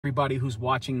everybody who's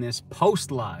watching this post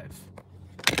live.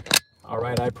 All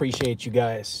right, I appreciate you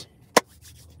guys.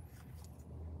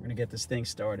 We're gonna get this thing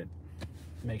started.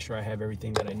 Make sure I have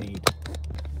everything that I need.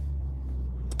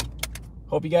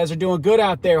 Hope you guys are doing good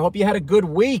out there. Hope you had a good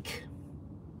week.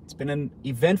 It's been an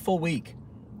eventful week.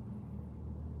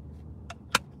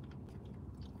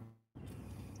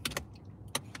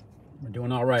 We're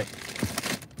doing all right.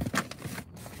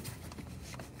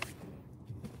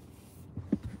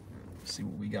 Let's see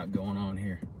what we got going on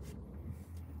here.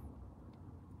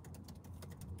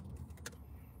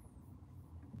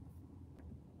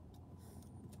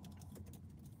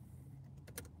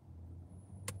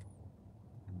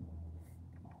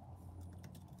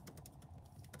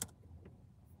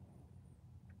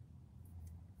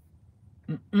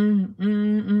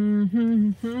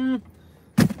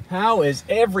 How is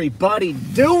everybody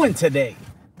doing today?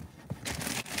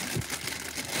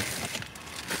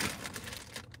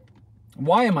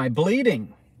 Why am I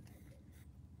bleeding?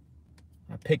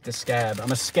 I picked a scab.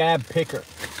 I'm a scab picker.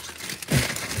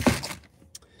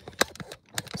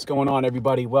 What's going on,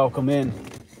 everybody? Welcome in.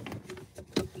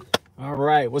 All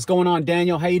right. What's going on,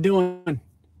 Daniel? How you doing?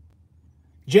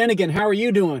 Jenigan, how are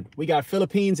you doing? We got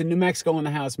Philippines and New Mexico in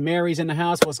the house. Mary's in the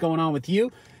house. What's going on with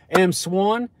you? M.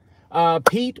 Swan.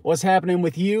 Pete, what's happening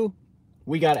with you?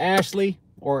 We got Ashley,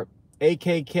 or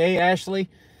AKK Ashley.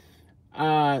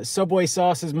 Subway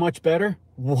sauce is much better.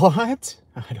 What?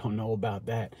 I don't know about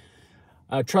that.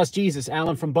 Trust Jesus.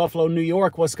 Alan from Buffalo, New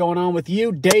York. What's going on with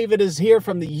you? David is here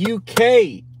from the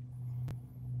UK.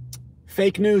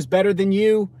 Fake news better than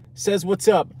you says what's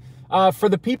up. For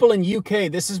the people in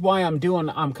UK, this is why I'm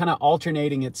kind of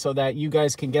alternating it so that you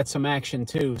guys can get some action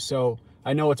too. So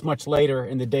I know it's much later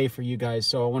in the day for you guys.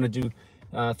 So I want to do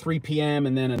 3 p.m.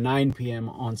 and then a 9 p.m.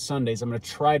 on Sundays. I'm going to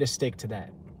try to stick to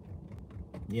that.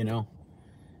 You know.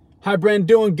 Hi, Bren.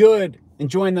 Doing good.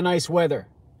 Enjoying the nice weather.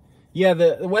 Yeah,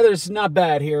 the weather's not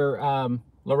bad here,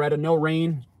 Loretta. No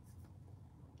rain.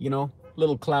 You know, a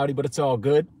little cloudy, but it's all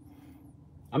good.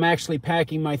 I'm actually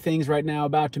packing my things right now,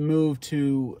 about to move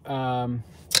to,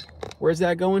 where's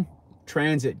that going?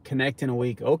 Transit, Connect in a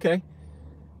week. Okay.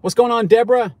 What's going on,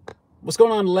 Deborah? What's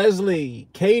going on, Leslie?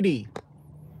 Katie?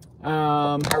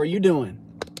 How are you doing?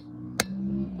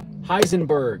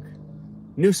 Heisenberg,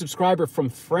 new subscriber from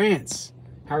France.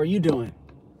 How are you doing?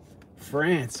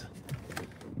 France.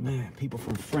 Man, people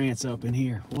from France up in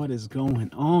here. What is going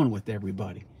on with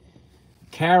everybody?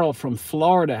 Carol from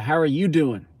Florida. How are you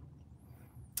doing?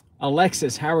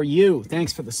 Alexis, how are you?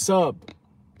 Thanks for the sub.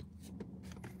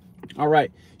 All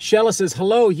right. Shella says,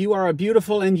 hello, you are a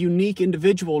beautiful and unique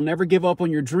individual. Never give up on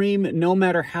your dream. No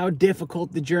matter how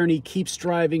difficult the journey, keep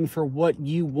striving for what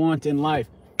you want in life.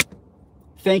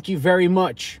 Thank you very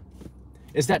much.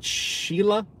 Is that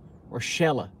Sheila or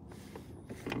Shella?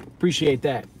 Appreciate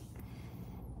that.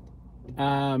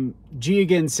 G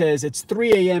again says, it's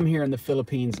 3 a.m. here in the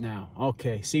Philippines now.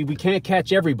 Okay. See, we can't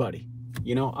catch everybody.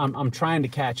 You know, I'm trying to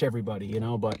catch everybody, you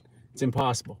know, but it's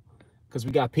impossible because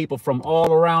we got people from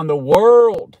all around the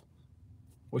world,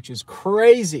 which is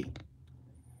crazy.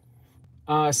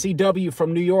 CW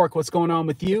from New York, what's going on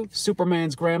with you?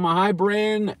 Superman's grandma. Hi,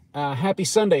 Bren. Happy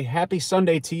Sunday. Happy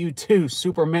Sunday to you too.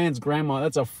 Superman's grandma.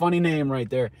 That's a funny name right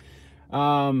there.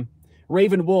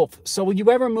 Raven Wolf. So will you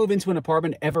ever move into an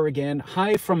apartment ever again?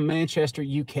 Hi from Manchester,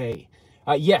 UK.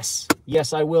 Yes,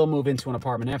 I will move into an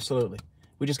apartment. Absolutely.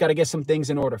 We just got to get some things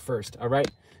in order first, all right?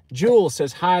 Jules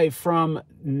says hi from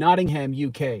Nottingham,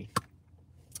 UK.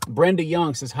 Brenda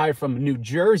Young says hi from New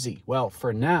Jersey. Well,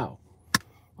 for now.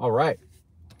 All right.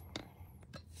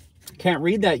 Can't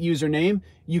read that username.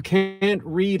 You can't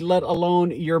read, let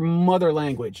alone your mother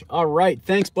language. All right.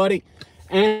 Thanks, buddy.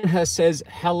 Anna says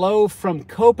hello from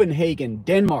Copenhagen,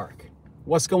 Denmark.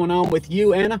 What's going on with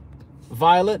you, Anna?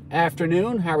 Violet,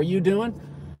 afternoon. How are you doing?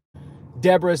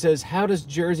 Deborah says, how does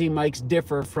Jersey Mike's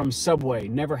differ from Subway?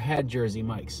 Never had Jersey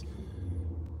Mike's.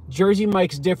 Jersey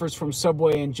Mike's differs from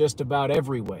Subway in just about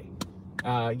every way.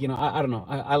 You know, I don't know.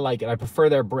 I like it. I prefer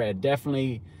their bread.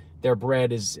 Definitely their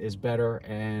bread is better,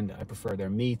 and I prefer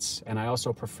their meats, and I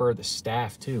also prefer the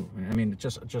staff too. I mean,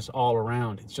 just all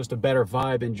around. It's just a better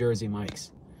vibe in Jersey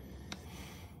Mike's.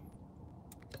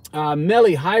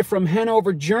 Melly, hi from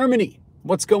Hanover, Germany.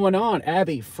 What's going on?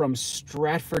 Abby from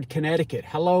Stratford, Connecticut.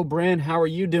 Hello, Bren. How are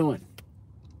you doing?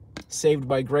 Saved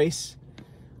by Grace.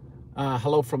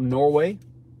 Hello from Norway.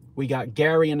 We got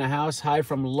Gary in the house. Hi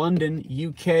from London,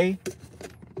 UK.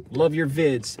 Love your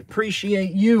vids.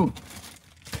 Appreciate you.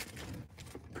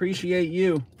 Appreciate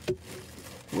you.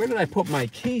 Where did I put my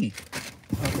key?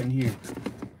 Up in here.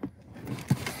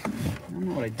 I don't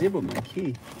know what I did with my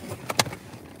key.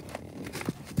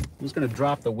 I'm just gonna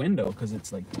drop the window because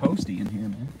it's like toasty in here,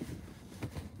 man.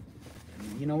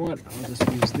 You know what? I'll just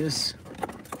use this.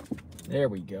 There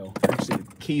we go. Actually,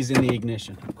 the key's in the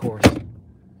ignition, of course.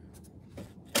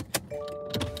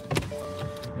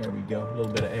 There we go. A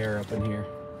little bit of air up in here.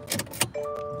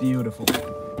 Beautiful.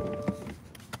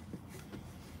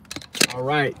 All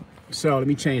right. So let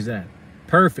me change that.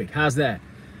 Perfect. How's that?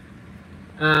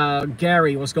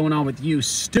 Gary, what's going on with you?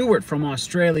 Stuart from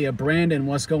Australia. Brandon,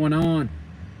 what's going on?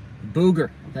 Booger,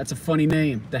 that's a funny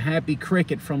name. The Happy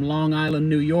Cricket from Long Island,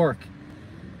 New York.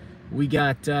 We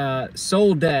got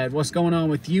Soul Dad, what's going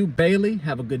on with you? Bailey,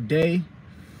 have a good day.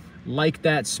 Like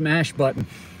that smash button.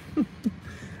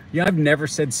 Yeah, I've never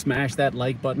said smash that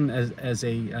like button as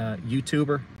a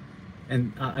YouTuber,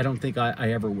 and I don't think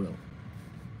I ever will.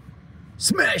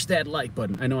 Smash that like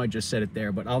button. I know I just said it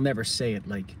there, but I'll never say it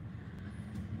like...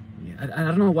 I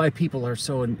don't know why people are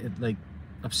so like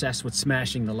obsessed with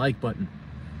smashing the like button.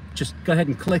 Just go ahead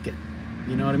and click it.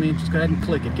 You know what I mean? Just go ahead and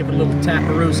click it. Give it a little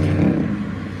taparooski.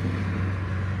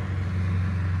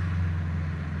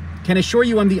 Can assure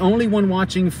you I'm the only one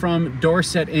watching from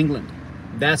Dorset, England.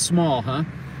 That's small, huh?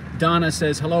 Donna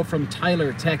says, hello from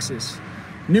Tyler, Texas.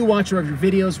 New watcher of your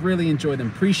videos. Really enjoy them.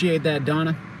 Appreciate that,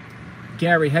 Donna.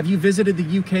 Gary, have you visited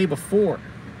the UK before?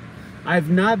 I've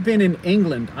not been in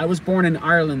England. I was born in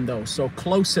Ireland, though, so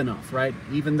close enough, right?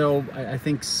 Even though I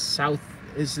think South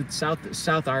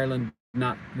Ireland,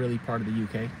 not really part of the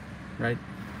UK, right?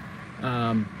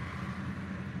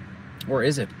 Or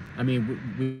is it? I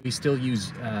mean, we still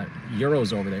use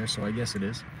euros over there, so I guess it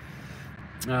is.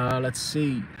 Let's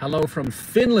see. Hello from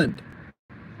Finland.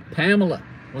 Pamela,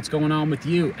 what's going on with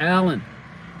you? Alan,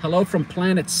 hello from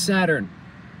planet Saturn.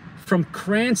 From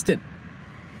Cranston.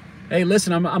 Hey,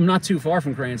 listen, I'm not too far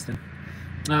from Cranston.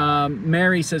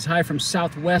 Mary says, hi from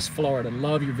Southwest Florida.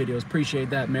 Love your videos. Appreciate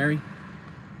that, Mary.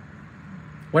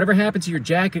 Whatever happened to your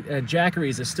Jackery?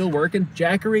 Is it still working?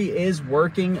 Jackery is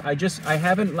working. I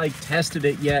haven't like tested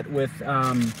it yet with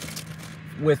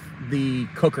the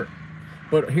cooker.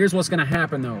 But here's what's gonna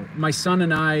happen though. My son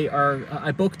and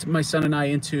I booked my son and I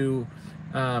into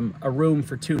a room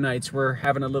for 2 nights. We're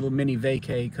having a little mini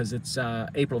vacay because it's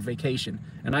April vacation,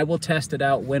 and I will test it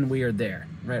out when we are there,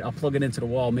 right? I'll plug it into the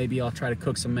wall. Maybe I'll try to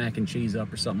cook some mac and cheese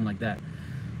up or something like that.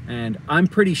 And I'm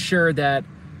pretty sure that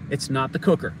it's not the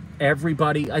cooker.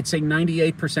 Everybody, I'd say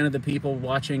 98% of the people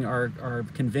watching are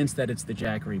convinced that it's the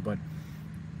Jackery, but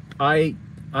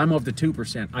I'm of the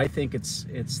 2%. I think it's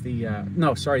the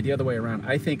no, sorry, the other way around.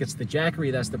 I think it's the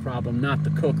Jackery that's the problem, not the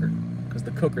cooker, because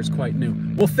the cooker's quite new.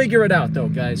 We'll figure it out though,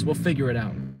 guys. We'll figure it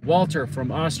out. Walter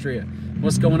from Austria,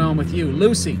 what's going on with you?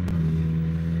 Lucy,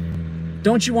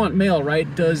 don't you want mail,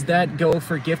 right? Does that go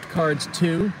for gift cards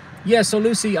too? Yeah, so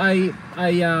Lucy, I'm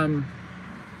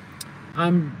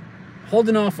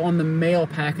holding off on the mail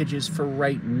packages for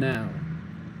right now.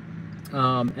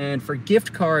 And for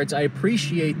gift cards, I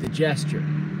appreciate the gesture.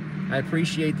 I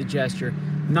appreciate the gesture.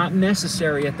 Not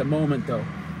necessary at the moment though,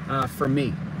 for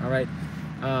me, all right?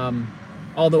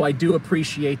 Although I do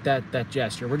appreciate that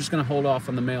gesture. We're just gonna hold off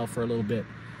on the mail for a little bit.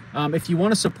 If you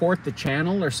wanna support the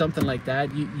channel or something like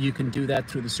that, you can do that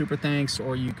through the Super Thanks,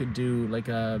 or you could do like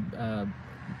a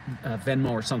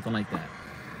Venmo or something like that.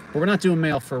 But we're not doing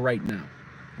mail for right now,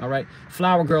 all right?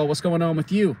 Flower Girl, what's going on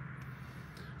with you?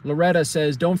 Loretta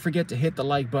says, don't forget to hit the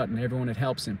like button, everyone. It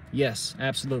helps him. Yes,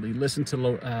 absolutely. Listen to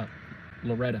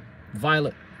Loretta.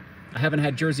 Violet, I haven't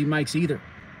had Jersey Mike's either,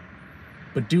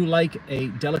 but do like a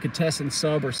delicatessen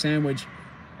sub or sandwich.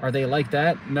 Are they like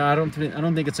that? No, I don't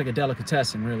think it's like a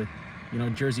delicatessen, really. You know,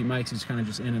 Jersey Mike's is kind of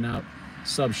just in and out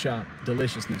sub shop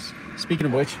deliciousness. Speaking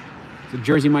of which, the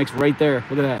Jersey Mike's right there.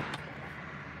 Look at that.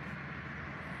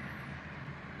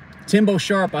 Timbo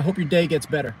Sharp, I hope your day gets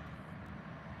better.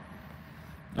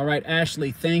 All right,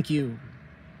 Ashley, thank you.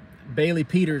 Bailey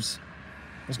Peters,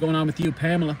 what's going on with you?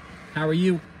 Pamela, how are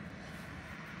you?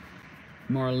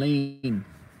 Marlene,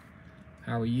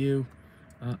 how are you?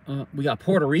 We got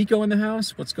Puerto Rico in the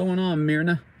house. What's going on,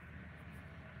 Myrna?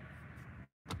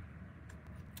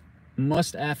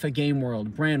 Mustafa Game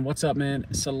World. Bran, what's up, man?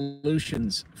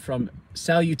 Salutations from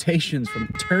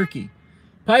Turkey.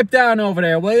 Pipe down over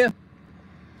there, will you?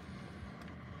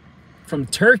 From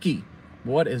Turkey.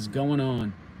 What is going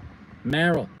on?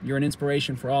 Meryl, you're an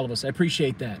inspiration for all of us. I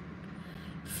appreciate that.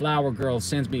 Flower Girl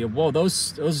sends me a, whoa,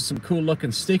 those are some cool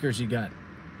looking stickers you got.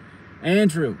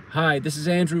 Andrew, hi, this is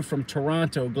Andrew from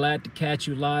Toronto. Glad to catch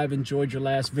you live. Enjoyed your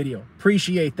last video.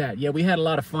 Appreciate that. Yeah, we had a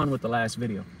lot of fun with the last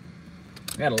video.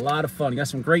 We had a lot of fun. Got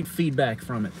some great feedback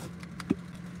from it.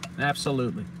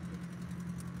 Absolutely.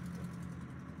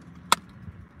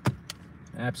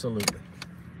 Absolutely.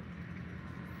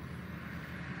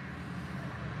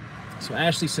 So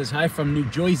Ashley says, hi from New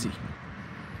Jersey.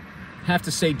 Have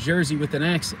to say Jersey with an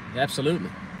accent. Absolutely.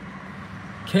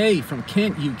 Kay from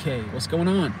Kent, UK. What's going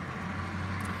on?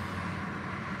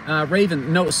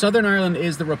 Raven, no, Southern Ireland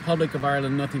is the Republic of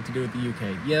Ireland, nothing to do with the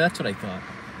UK. Yeah, that's what I thought.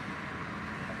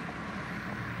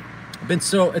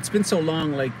 It's been so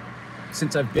long, like,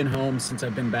 since I've been home, since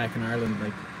I've been back in Ireland,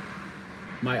 like,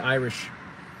 my Irish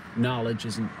knowledge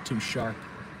isn't too sharp.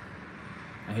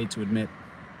 I hate to admit.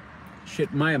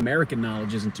 Shit, my American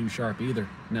knowledge isn't too sharp either,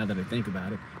 now that I think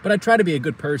about it. But I try to be a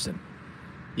good person.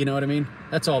 You know what I mean?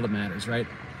 That's all that matters, right?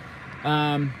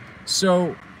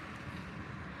 So,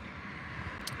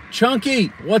 Chunky,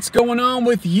 what's going on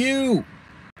with you?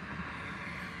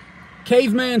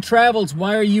 Caveman Travels,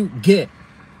 why are you gay?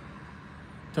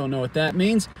 Don't know what that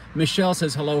means. Michelle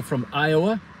says hello from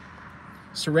Iowa.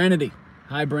 Serenity,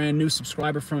 hi Bran, new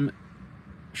subscriber from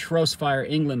Shropshire,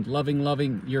 England.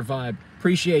 Loving your vibe.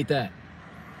 Appreciate that.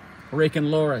 Rick and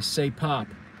Laura say pop.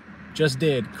 Just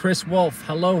did. Chris Wolf,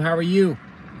 hello, how are you?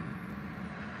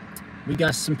 We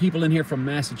got some people in here from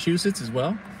Massachusetts as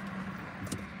well.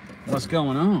 What's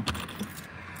going on?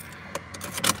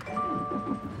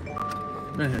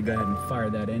 I'm gonna go ahead and fire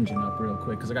that engine up real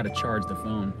quick because I gotta charge the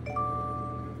phone.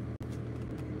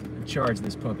 Charge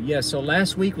this puppy. Yeah, so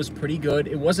last week was pretty good.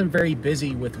 It wasn't very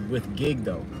busy with gig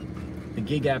though. The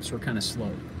gig apps were kind of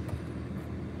slow.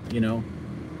 You know,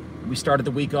 we started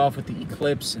the week off with the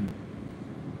eclipse, and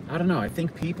I don't know, I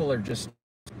think people are just,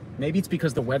 maybe it's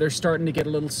because the weather's starting to get a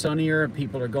little sunnier and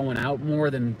people are going out more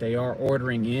than they are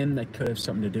ordering in. That could have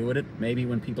something to do with it. Maybe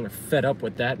when people are fed up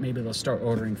with that, maybe they'll start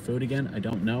ordering food again. I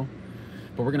don't know,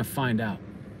 but we're gonna find out.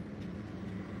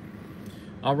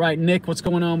 All right, Nick, what's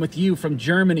going on with you from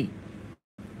Germany?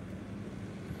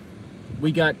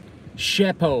 We got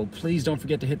Shepo. Please don't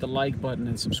forget to hit the like button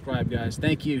and subscribe, guys.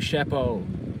 Thank you, Shepo.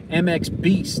 MX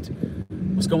Beast.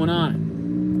 What's going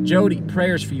on? Jody,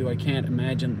 prayers for you. I can't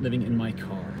imagine living in my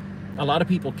car. A lot of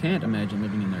people can't imagine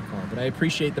living in their car, but I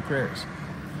appreciate the prayers.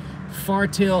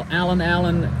 Fartil Allen,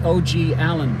 OG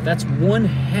Allen. That's one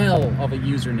hell of a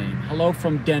username. Hello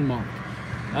from Denmark.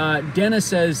 Dennis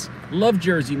says, love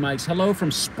Jersey Mikes. Hello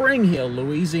from Spring Hill,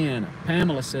 Louisiana.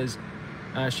 Pamela says,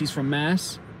 she's from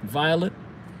Mass. Violet,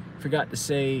 forgot to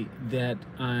say that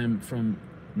I'm from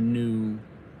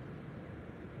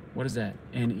what is that?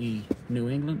 NE, New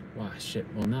England? Wow, shit,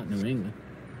 well, not New England.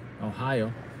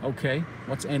 Ohio, okay,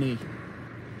 what's NE?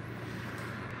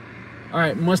 All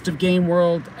right, Must Have Game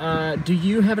World, do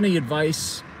you have any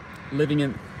advice live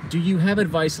in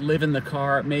the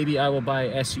car? Maybe I will buy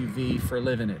SUV for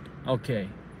living it. Okay.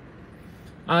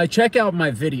 Check out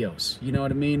my videos, you know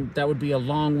what I mean? That would be a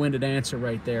long-winded answer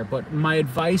right there. But my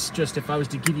advice, just if I was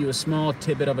to give you a small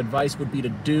tidbit of advice, would be to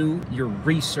do your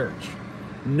research.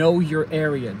 Know your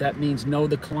area. That means know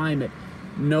the climate,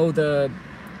 know the,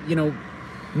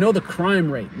 know the crime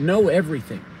rate, know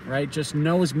everything, right? Just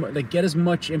know get as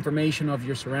much information of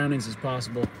your surroundings as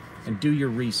possible and do your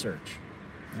research,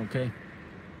 okay?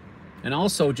 And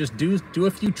also just do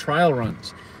a few trial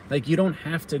runs. Like, you don't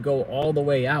have to go all the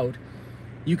way out.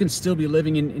 You can still be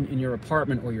living in your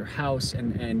apartment or your house,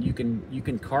 and you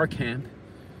can car camp.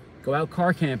 Go out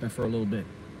car camping for a little bit.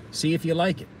 See if you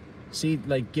like it. See,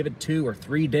 like, give it 2 or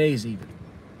 3 days even.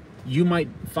 You might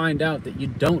find out that you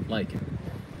don't like it.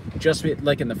 Just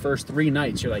like in the first 3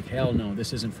 nights, you're like, hell no,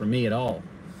 this isn't for me at all.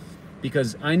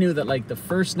 Because I knew that, like, the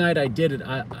first night I did it,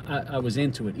 I was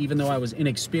into it. Even though I was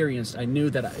inexperienced, I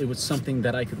knew that it was something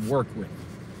that I could work with.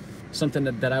 Something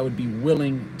that I would be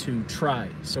willing to try.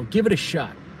 So give it a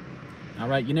shot. All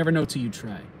right, you never know till you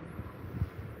try.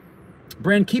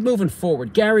 Bren, keep moving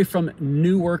forward. Gary from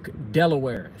Newark,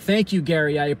 Delaware. Thank you,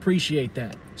 Gary. I appreciate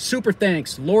that. Super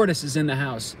thanks. Lourdes is in the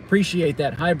house. Appreciate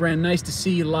that. Hi, Bren. Nice to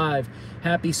see you live.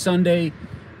 Happy Sunday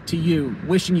to you.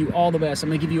 Wishing you all the best. I'm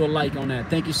going to give you a like on that.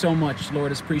 Thank you so much,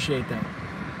 Lourdes. Appreciate that.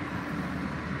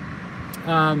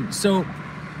 So,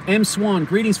 M. Swan,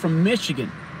 greetings from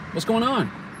Michigan. What's going on?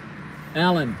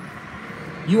 Alan,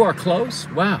 you are close?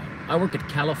 Wow. I work at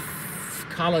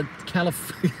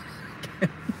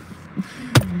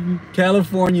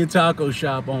California Taco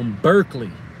Shop on Berkeley.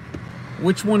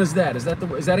 Which one is that? Is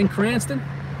that in Cranston?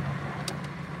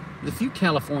 There's a few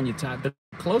California tacos. The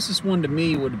closest one to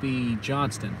me would be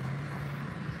Johnston.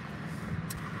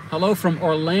 Hello from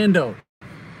Orlando.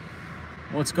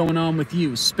 What's going on with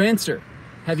you? Spencer,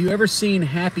 have you ever seen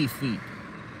Happy Feet?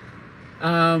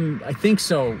 I think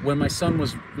so. When my son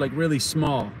was like really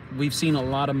small, we've seen a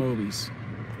lot of movies.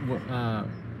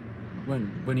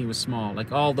 When he was small,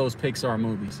 like all those Pixar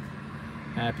movies.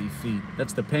 Happy Feet.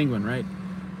 That's the penguin, right?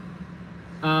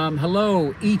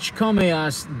 Hello, ich komme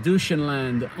aus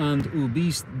Deutschland und du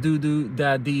bist du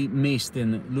da die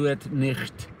meisten Leute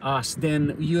nicht aus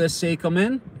den USA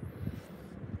kommen?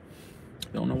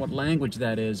 Don't know what language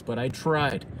that is, but I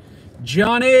tried.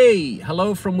 Johnny,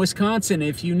 hello from Wisconsin.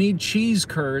 If you need cheese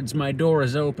curds, my door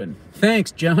is open.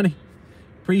 Thanks, Johnny.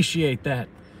 Appreciate that.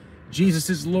 Jesus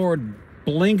is Lord.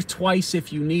 Blink twice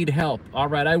if you need help. All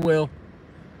right, I will.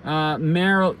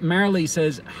 Marilee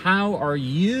says, how are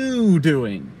you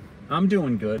doing? I'm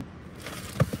doing good.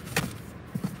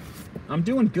 I'm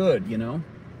doing good, you know.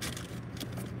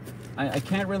 I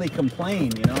can't really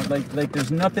complain, you know. Like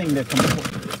there's nothing to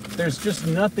there's just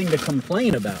nothing to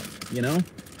complain about, you know.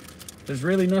 There's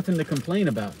really nothing to complain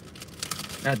about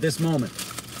at this moment.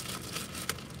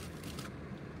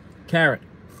 Carrot.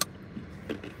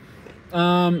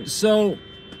 So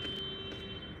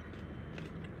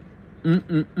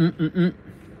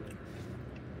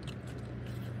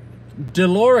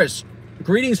Dolores,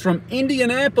 greetings from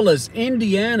Indianapolis,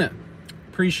 Indiana.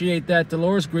 Appreciate that,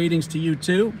 Dolores. Greetings to you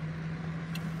too.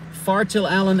 Fartil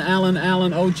Allen,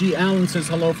 OG Allen says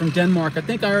hello from Denmark. I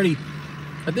think I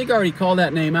already called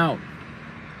that name out.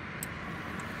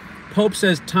 Pope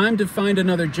says, time to find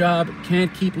another job.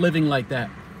 Can't keep living like that.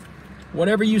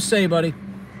 Whatever you say, buddy.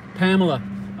 Pamela,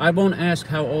 I won't ask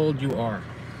how old you are.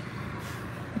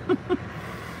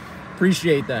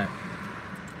 Appreciate that.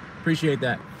 Appreciate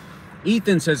that.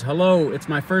 Ethan says, hello, it's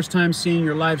my first time seeing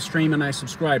your live stream and I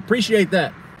subscribe. Appreciate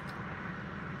that.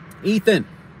 Ethan.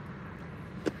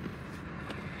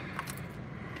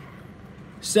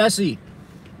 Ceci,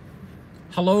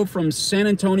 hello from San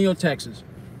Antonio, Texas.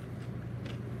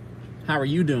 How are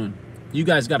you doing? You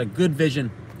guys got a good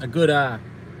vision, a good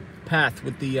path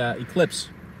with the eclipse.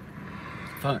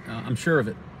 I'm sure of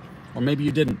it. Or maybe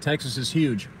you didn't. Texas is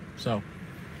huge. So,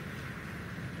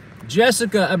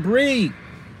 Jessica Abri,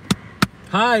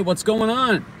 hi, what's going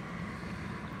on?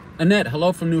 Annette,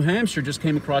 hello from New Hampshire. Just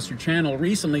came across your channel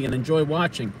recently and enjoy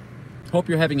watching. Hope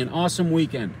you're having an awesome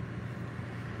weekend.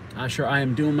 Sure, I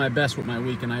am doing my best with my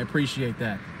weekend. I appreciate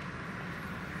that.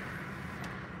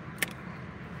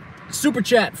 Super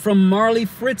chat from Marley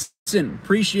Fritzen.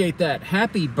 Appreciate that.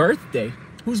 Happy birthday.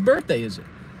 Whose birthday is it?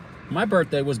 My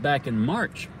birthday was back in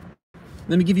March.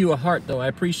 Let me give you a heart, though. I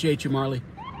appreciate you, Marley.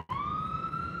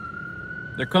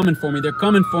 They're coming for me. They're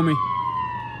coming for me.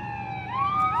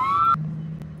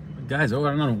 Guys, oh, I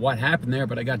don't know what happened there,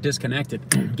 but I got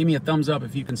disconnected. Give me a thumbs up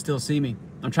if you can still see me.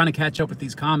 I'm trying to catch up with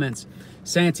these comments.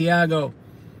 Santiago,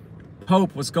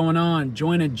 Pope, what's going on?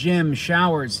 Join a gym,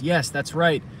 showers. Yes, that's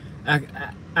right.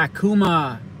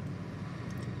 Akuma,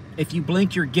 if you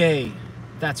blink, you're gay.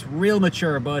 That's real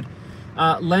mature, bud.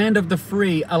 Land of the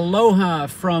free. Aloha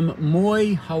from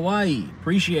Moi, Hawaii.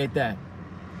 Appreciate that.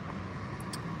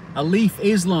 Alif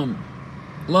Islam.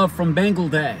 Love from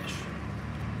Bangladesh.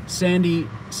 San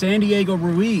Diego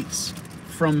Ruiz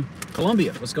from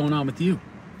Colombia. What's going on with you?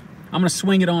 I'm going to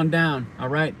swing it on down, all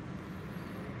right?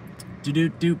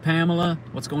 Pamela,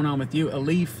 what's going on with you?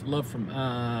 Alif, love from,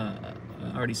 I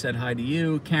already said hi to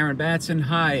you. Karen Batson,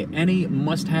 hi. Any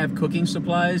must-have cooking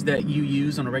supplies that you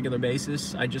use on a regular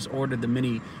basis? I just ordered the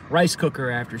mini rice cooker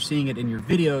after seeing it in your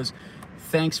videos.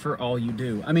 Thanks for all you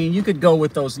do. I mean, you could go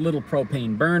with those little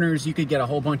propane burners. You could get a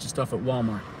whole bunch of stuff at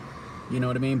Walmart. You know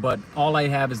what I mean? But all I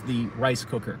have is the rice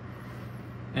cooker.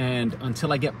 And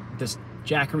until I get this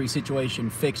Jackery situation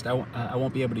fixed, I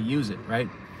won't be able to use it, right?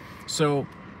 So,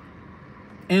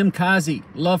 M. Kazi,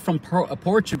 love from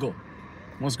Portugal.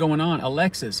 What's going on?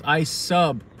 Alexis, I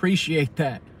sub. Appreciate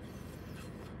that.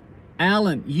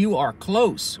 Alan, you are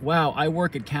close. Wow, I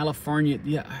work at California.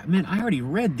 Yeah, man, I already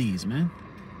read these, man.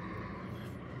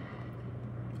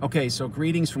 Okay, so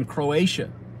greetings from Croatia.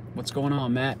 What's going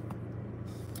on, Matt?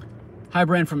 Hi,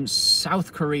 Bren from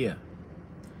South Korea.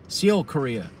 Seoul,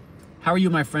 Korea. How are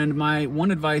you, my friend? My one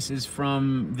advice is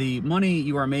from the money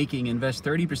you are making, invest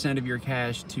 30% of your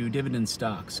cash to dividend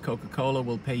stocks. Coca-Cola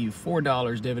will pay you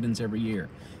 $4 dividends every year.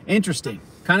 Interesting.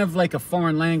 Kind of like a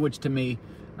foreign language to me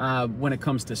when it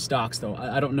comes to stocks, though.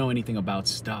 I don't know anything about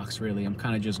stocks, really. I'm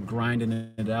kind of just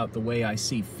grinding it out the way I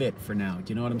see fit for now.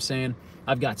 Do you know what I'm saying?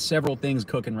 I've got several things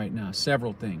cooking right now.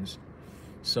 Several things.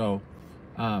 So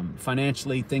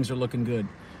financially, things are looking good.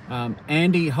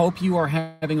 Andy, hope you are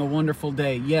having a wonderful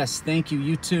day. Yes, thank you.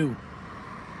 You too.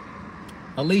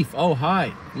 Alif, oh,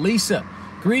 hi. Lisa,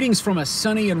 greetings from a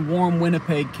sunny and warm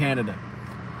Winnipeg, Canada.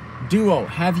 Duo,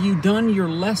 have you done your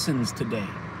lessons today?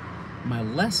 My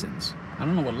lessons? I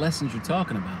don't know what lessons you're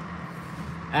talking about.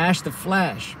 Ash the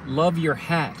Flash, love your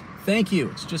hat. Thank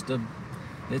you.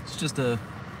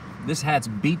 This hat's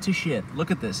beat to shit.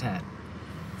 Look at this hat.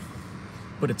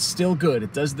 But it's still good.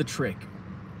 It does the trick.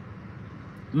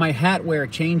 my hat wear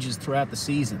changes throughout the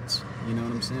seasons. You know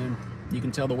what I'm saying? You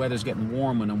can tell the weather's getting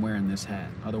warm when I'm wearing this hat.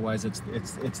 Otherwise, it's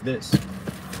this.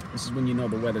 This is when you know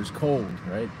the weather's cold,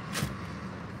 right?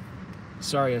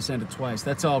 Sorry I sent it twice.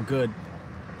 That's all good.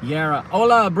 Yara.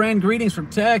 Hola, Bren. Greetings from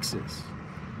Texas.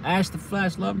 Ash the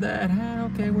Flash. Love that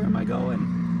hat. Okay, where am I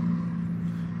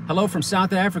going? Hello from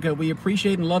South Africa. We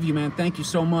appreciate and love you, man. Thank you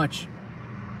so much.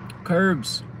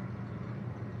 Curbs.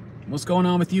 What's going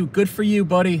on with you? Good for you,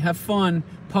 buddy. Have fun.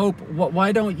 Pope,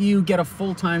 why don't you get a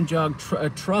full-time job? A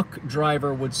truck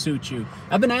driver would suit you.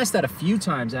 I've been asked that a few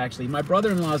times, actually. My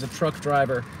brother-in-law is a truck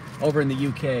driver over in the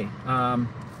UK.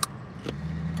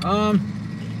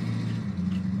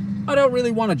 I don't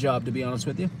really want a job, to be honest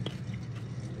with you.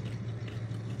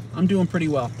 I'm doing pretty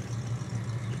well.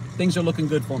 Things are looking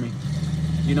good for me.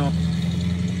 You know,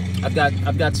 I've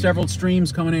got several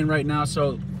streams coming in right now,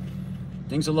 so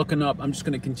things are looking up. I'm just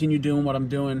going to continue doing what I'm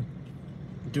doing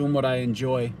what I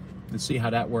enjoy, and see how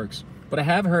that works. But I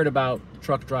have heard about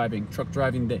truck driving.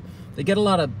 They get a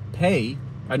lot of pay.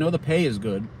 I know the pay is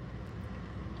good,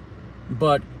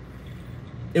 but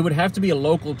it would have to be a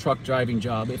local truck driving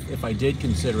job if I did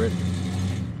consider it.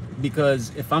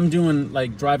 Because if I'm doing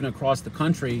like driving across the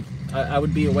country, I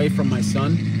would be away from my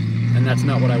son, and that's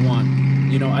not what I want.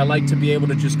 You know, I like to be able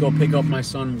to just go pick up my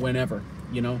son whenever,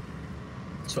 you know.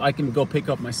 So I can go pick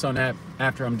up my son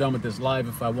after I'm done with this live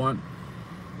if I want.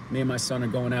 Me and my son are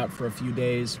going out for a few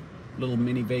days, little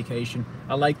mini vacation.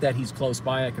 I like that he's close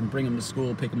by. I can bring him to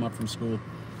school, pick him up from school,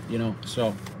 you know.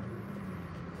 So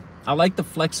I like the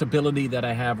flexibility that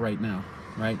I have right now,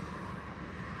 right?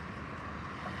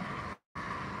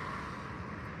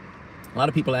 A lot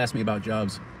of people ask me about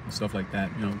jobs and stuff like that.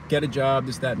 You know, get a job,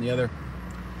 this, that, and the other.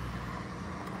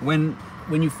 When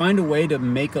you find a way to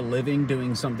make a living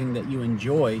doing something that you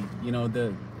enjoy, you know,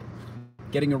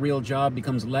 getting a real job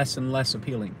becomes less and less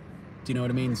appealing. Do you know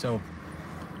what I mean? So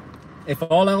if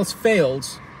all else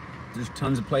fails, there's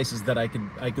tons of places that I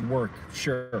could work.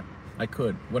 Sure, I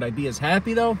could. Would I be as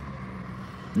happy though?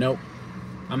 Nope.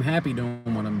 I'm happy doing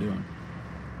what I'm doing.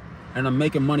 And I'm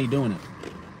making money doing it.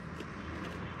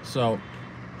 So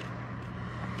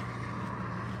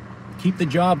keep the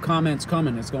job comments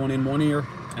coming. It's going in one ear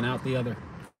and out the other.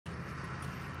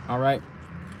 All right.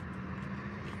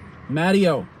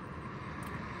 Matteo.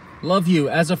 Love you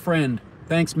as a friend.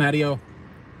 Thanks, Matteo.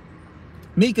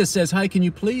 Mika says, hi, can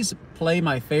you please play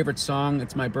my favorite song?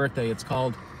 It's my birthday. It's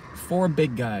called Four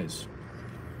Big Guys.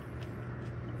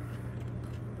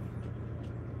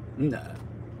 Nah.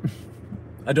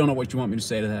 I don't know what you want me to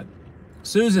say to that.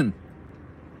 Susan,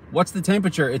 what's the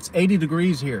temperature? It's 80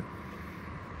 degrees here.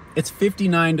 It's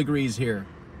 59 degrees here.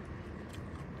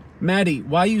 Maddie,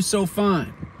 why you so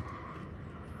fine?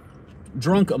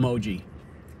 Drunk emoji.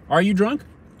 Are you drunk?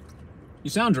 You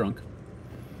sound drunk.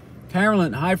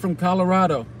 Carolyn, hi from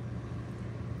Colorado.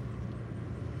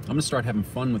 I'm gonna start having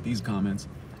fun with these comments.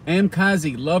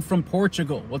 Kazi, love from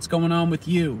Portugal. What's going on with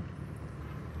you?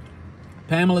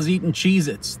 Pamela's eating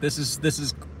Cheez-Its. This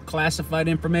is classified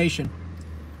information.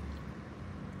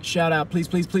 Shout out, please,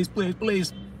 please, please, please,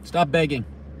 please. Stop begging.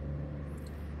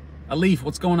 Alif,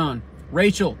 what's going on?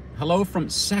 Rachel, hello from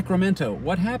Sacramento.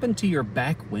 What happened to your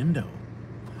back window?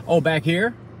 Oh, back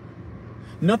here?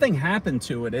 Nothing happened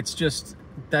to it. It's just,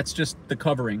 that's just the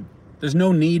covering. There's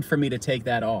no need for me to take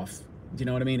that off. Do you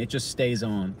know what I mean? It just stays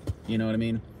on. You know what I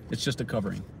mean? It's just a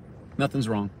covering. Nothing's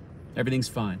wrong. Everything's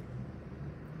fine.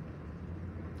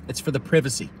 It's for the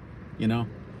privacy, you know?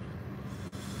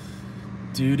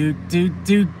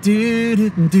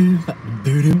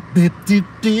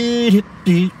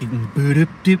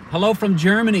 Hello from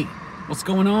Germany. What's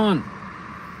going on?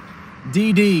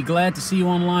 DD, glad to see you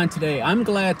online today. I'm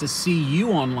glad to see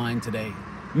you online today.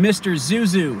 Mr.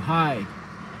 Zuzu, hi.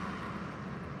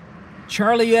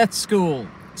 Charliette School,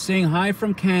 saying hi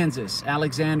from Kansas.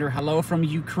 Alexander, hello from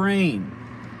Ukraine.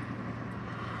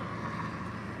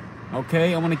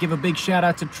 Okay, I want to give a big shout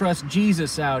out to Trust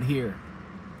Jesus out here.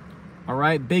 All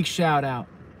right, big shout out.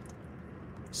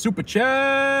 Super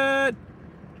chat.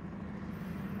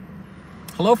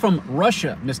 Hello from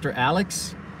Russia, Mr.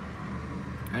 Alex.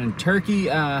 And Turkey,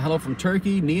 hello from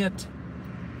Turkey, Niyat.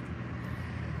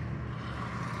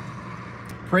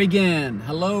 Pragan,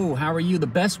 hello, how are you? The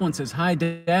best one says, hi,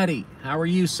 Daddy. How are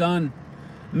you, son?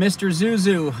 Mr.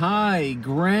 Zuzu, hi.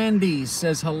 Grandy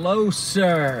says, hello,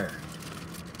 sir.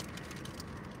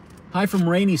 Hi from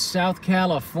rainy South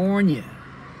California.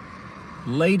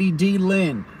 Lady D.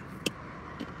 Lynn.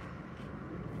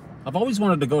 I've always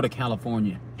wanted to go to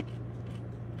California.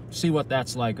 See what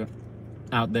that's like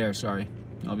out there, sorry.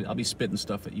 I'll be spitting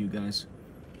stuff at you guys.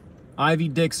 Ivy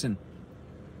Dixon.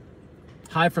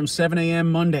 Hi from 7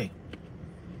 a.m. Monday.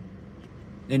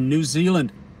 in New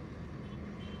Zealand.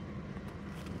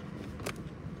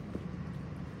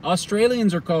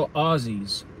 Australians are called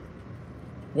Aussies.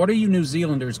 What do you New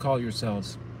Zealanders call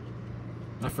yourselves?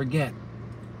 I forget.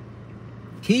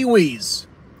 Kiwis.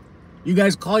 You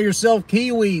guys call yourself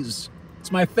kiwis.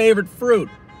 It's my favorite fruit.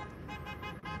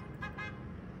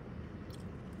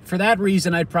 For that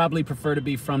reason, I'd probably prefer to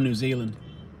be from New Zealand.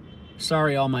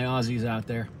 Sorry, all my Aussies out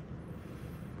there.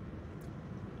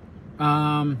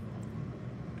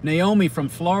 Naomi from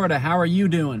Florida, how are you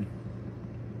doing?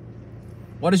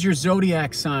 What is your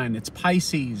zodiac sign? It's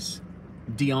Pisces,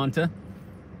 Deonta.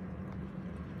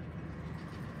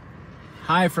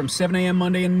 Hi from 7 a.m.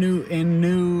 Monday in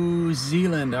New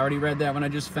Zealand. I already read that one. I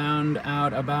just found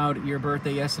out about your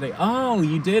birthday yesterday. Oh,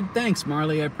 you did? Thanks,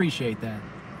 Marley. I appreciate that.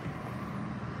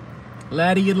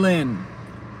 Laddie Lynn.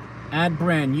 At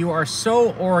Bren, you are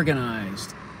so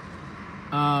organized.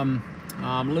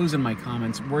 I'm losing my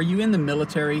comments. Were you in the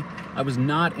military? I was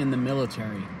not in the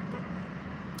military.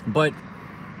 But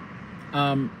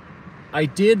I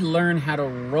did learn how to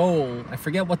roll. I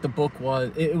forget what the book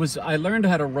was. I learned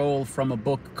how to roll from a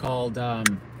book called The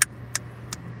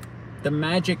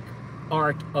Magic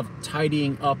Art of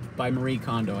Tidying Up by Marie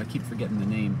Kondo. I keep forgetting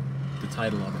the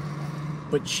title of it.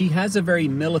 But she has a very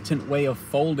militant way of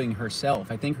folding herself.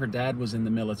 I think her dad was in the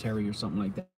military or something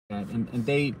like that. And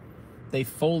they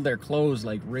fold their clothes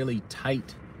like really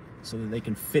tight so that they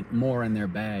can fit more in their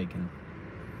bag. And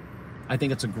I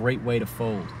think it's a great way to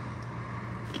fold.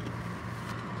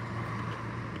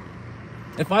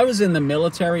 If I was in the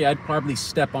military, I'd probably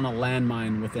step on a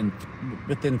landmine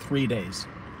within 3 days.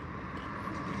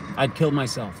 I'd kill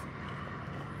myself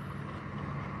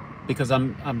because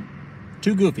I'm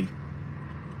too goofy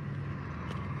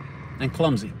and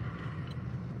clumsy.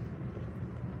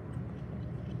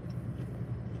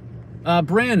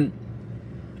 Bren,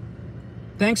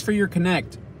 thanks for your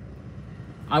connect.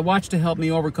 I watch to help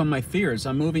me overcome my fears.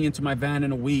 I'm moving into my van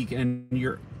in a week, and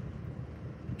your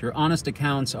honest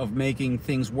accounts of making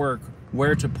things work,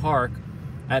 where to park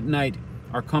at night,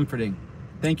 are comforting.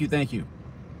 Thank you, thank you.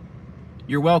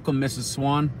 You're welcome, Mrs.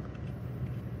 Swan.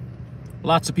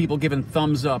 Lots of people giving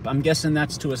thumbs up. I'm guessing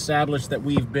that's to establish that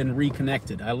we've been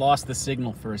reconnected. I lost the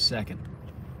signal for a second.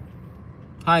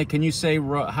 Hi, can you say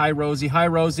hi, Rosie? Hi,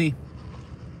 Rosie.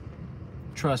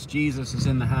 Trust Jesus is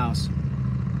in the house.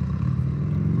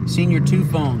 Seen your 2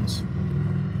 phones.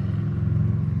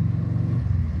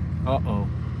 Uh-oh.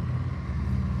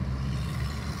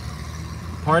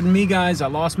 Pardon me, guys. I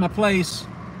lost my place.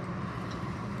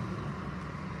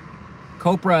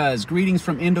 Kopras, greetings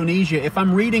from Indonesia. If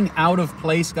I'm reading out of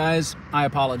place, guys, I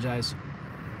apologize.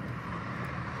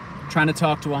 Trying to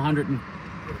talk to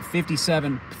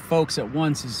 157 folks at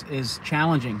once is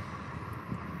challenging,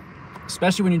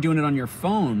 especially when you're doing it on your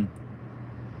phone.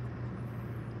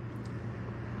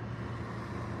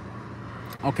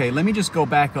 Okay, let me just go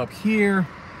back up here.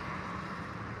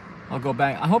 I'll go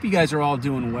back. I hope you guys are all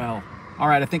doing well. All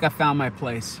right, I think I found my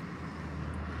place.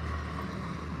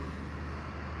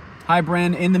 Hi,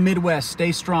 Bren, in the Midwest.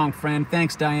 Stay strong, friend.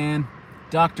 Thanks, Diane.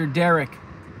 Dr. Derek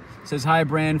says, hi,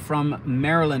 Bren, from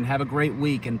Maryland. Have a great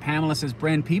week. And Pamela says,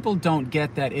 Bren, people don't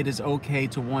get that it is okay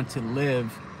to want to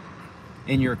live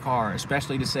in your car,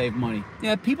 especially to save money.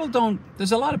 Yeah, people don't.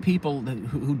 There's a lot of people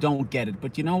who don't get it.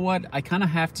 But you know what? I kind of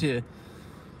have to,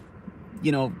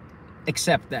 you know,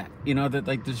 accept that. You know, that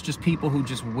like there's just people who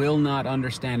just will not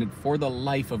understand it. For the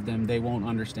life of them, they won't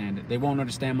understand it. They won't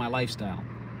understand my lifestyle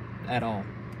at all.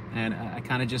 And I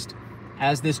kind of just,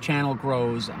 as this channel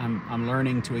grows, I'm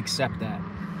learning to accept that.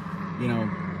 You know,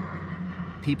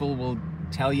 people will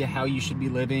tell you how you should be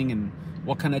living and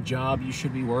what kind of job you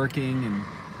should be working, and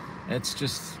it's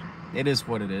just, it is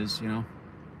what it is, you know.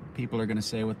 People are going to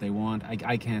say what they want.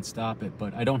 I can't stop it,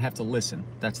 but I don't have to listen.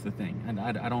 That's the thing. And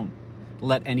I don't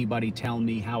let anybody tell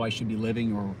me how I should be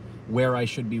living or where I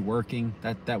should be working.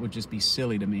 That would just be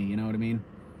silly to me, you know what I mean?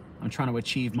 I'm trying to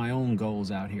achieve my own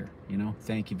goals out here, you know?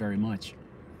 Thank you very much.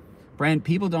 Brand,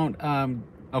 people don't,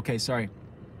 okay, sorry.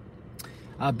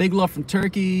 Big love from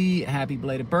Turkey. Happy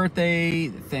belated birthday.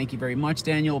 Thank you very much,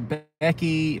 Daniel.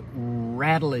 Becky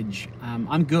Rattledge.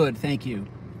 I'm good, thank you.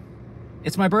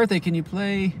 It's my birthday, can you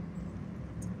play?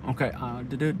 Okay,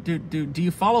 do you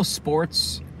follow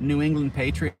sports, New England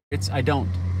Patriots? I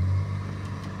don't.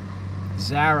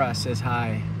 Zara says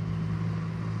hi.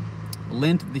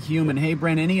 Lint the Human. Hey,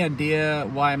 Bren, any idea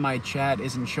why my chat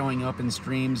isn't showing up in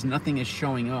streams? Nothing is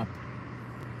showing up.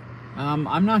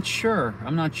 I'm not sure.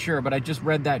 I'm not sure, but I just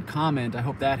read that comment. I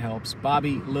hope that helps.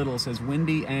 Bobby Little says,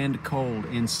 windy and cold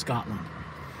in Scotland.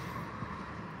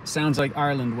 Sounds like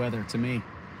Ireland weather to me.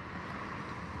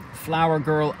 Flower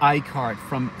Girl Icart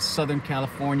from Southern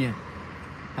California.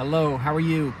 Hello, how are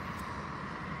you?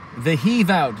 The Heave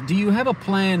Out. Do you have a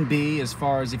plan B as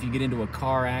far as if you get into a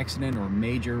car accident or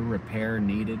major repair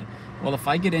needed? Well, if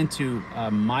I get into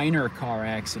a minor car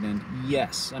accident,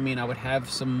 yes. I mean, I would have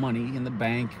some money in the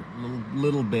bank, a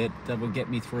little bit that would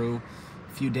get me through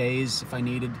a few days if I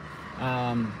needed.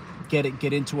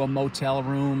 Get into a motel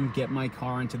room, get my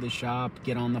car into the shop,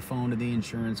 get on the phone to the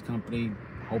insurance company,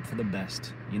 hope for the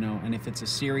best, you know. And if it's a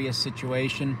serious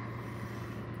situation,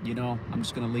 you know, I'm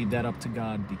just going to leave that up to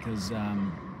God, because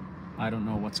I don't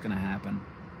know what's going to happen,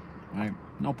 right?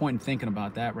 No point in thinking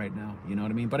about that right now, you know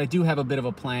what I mean? But I do have a bit of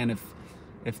a plan.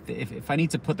 If I need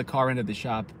to put the car into the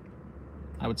shop,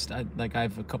 I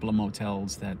have a couple of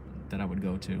motels that I would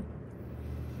go to.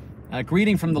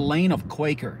 Greeting from the lane of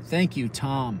Quaker. Thank you,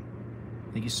 Tom.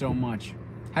 Thank you so much.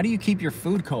 How do you keep your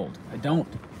food cold? I don't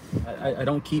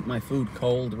keep my food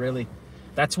cold, really.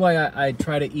 That's why I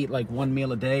try to eat like one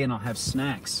meal a day, and I'll have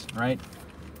snacks, right?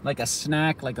 Like a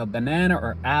snack, like a banana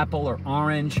or apple or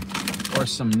orange, or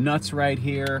some nuts right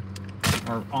here,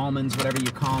 or almonds, whatever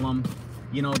you call them.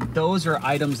 You know, those are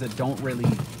items that don't really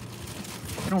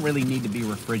need to be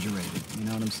refrigerated. You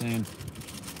know what I'm saying?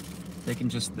 They can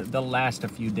just, they'll last a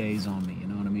few days on me, you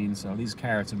know what I mean? So these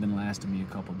carrots have been lasting me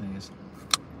a couple days.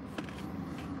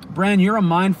 Bren, you're a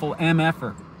mindful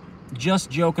MFer. Just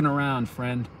joking around,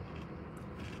 friend.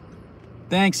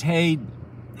 Thanks, hey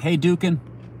Dukin.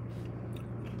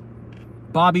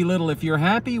 Bobby Little, if you're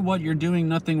happy what you're doing,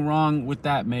 nothing wrong with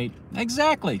that, mate.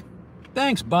 Exactly.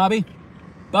 Thanks, Bobby.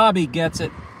 Bobby gets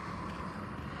it.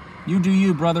 You do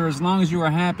you, brother, as long as you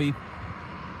are happy.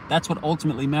 That's what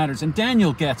ultimately matters. And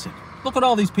Daniel gets it. Look at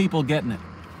all these people getting it.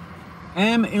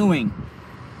 M. Ewing.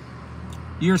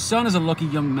 Your son is a lucky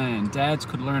young man. Dads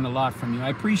could learn a lot from you. I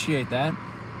appreciate that.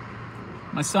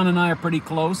 My son and I are pretty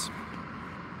close.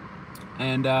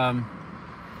 And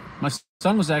my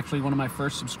son was actually one of my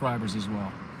first subscribers as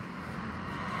well.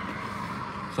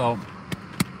 So,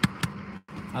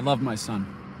 I love my son.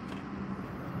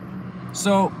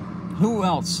 So, who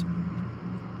else?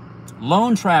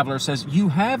 Lone Traveler says, you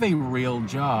have a real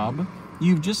job.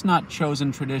 You've just not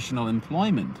chosen traditional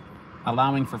employment,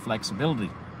 allowing for flexibility.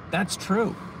 That's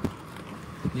true.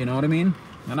 You know what I mean?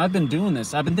 And I've been doing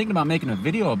this. I've been thinking about making a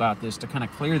video about this to kind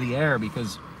of clear the air,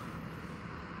 because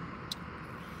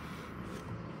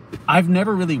I've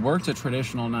never really worked a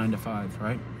traditional 9-to-5,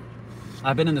 right?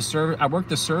 I've been in the I worked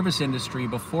the service industry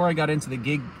before I got into the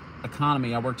gig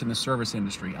economy. I worked in the service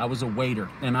industry. I was a waiter,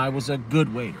 and I was a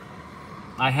good waiter.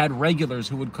 I had regulars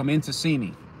who would come in to see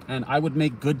me, and I would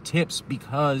make good tips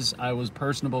because I was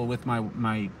personable with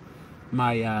my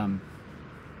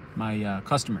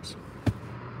customers,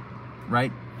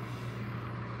 right?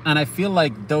 And I feel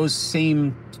like those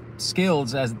same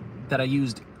skills that I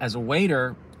used as a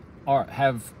waiter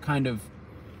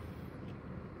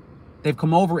they've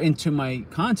come over into my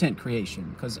content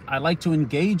creation, because I like to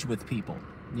engage with people,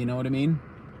 you know what I mean?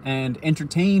 And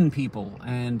entertain people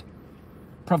and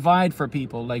provide for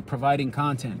people, like providing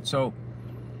content. So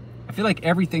I feel like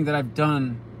everything that I've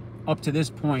done up to this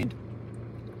point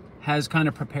has kind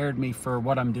of prepared me for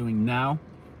what I'm doing now.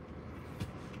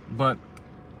 But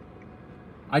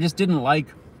I just didn't like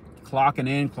clocking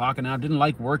in, clocking out, didn't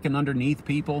like working underneath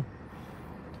people.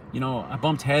 You know, I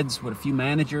bumped heads with a few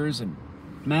managers, and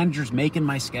managers making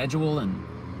my schedule, and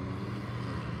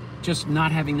just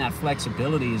not having that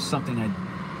flexibility is something I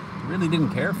really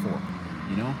didn't care for,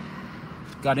 you know?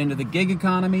 Got into the gig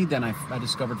economy, then I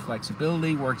discovered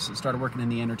flexibility, started working in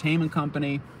the entertainment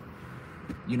company,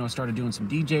 you know, started doing some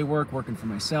DJ work, working for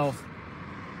myself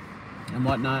and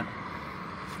whatnot.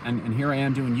 And here I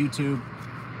am doing YouTube,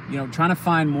 you know, trying to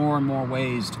find more and more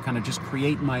ways to kind of just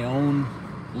create my own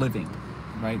living,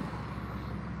 right?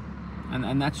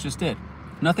 And that's just it.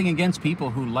 Nothing against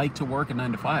people who like to work a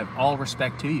 9-to-5. All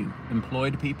respect to you.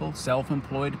 Employed people,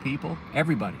 self-employed people,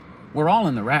 everybody. We're all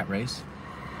in the rat race.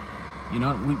 You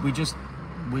know,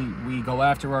 we go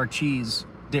after our cheese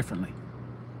differently.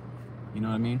 You know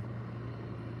what I mean?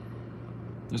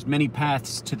 There's many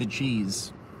paths to the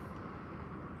cheese.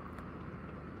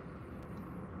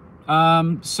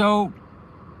 So,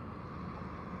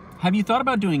 have you thought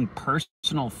about doing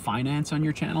personal finance on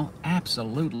your channel?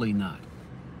 Absolutely not.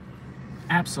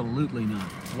 Absolutely not.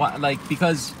 Why? Like,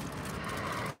 because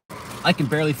I can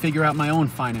barely figure out my own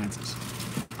finances.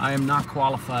 I am not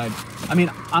qualified. I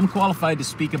mean, I'm qualified to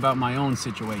speak about my own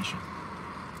situation,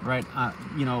 right?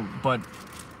 You know, but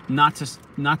not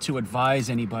to advise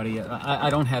anybody. I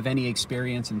don't have any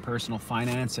experience in personal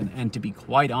finance, and to be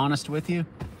quite honest with you,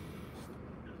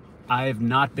 I've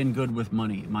not been good with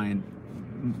money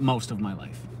most of my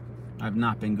life. I've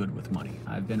not been good with money.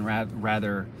 I've been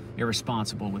rather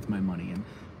irresponsible with my money. And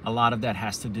a lot of that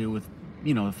has to do with,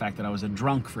 you know, the fact that I was a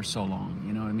drunk for so long,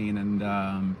 you know what I mean? And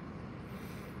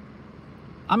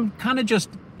I'm kind of just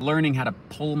learning how to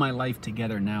pull my life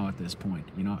together now at this point,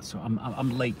 you know? So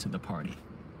I'm late to the party.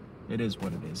 It is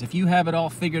what it is. If you have it all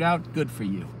figured out, good for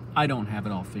you. I don't have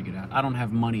it all figured out. I don't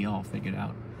have money all figured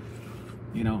out,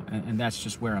 you know, and that's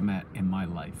just where I'm at in my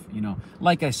life, you know.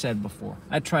 Like I said before,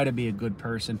 I try to be a good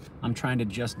person. I'm trying to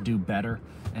just do better,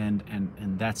 and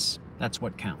that's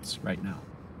what counts right now,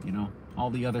 you know. All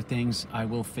the other things I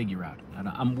will figure out.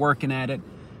 I'm working at it,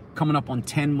 coming up on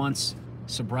 10 months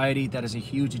sobriety. That is a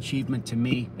huge achievement to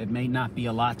me. It may not be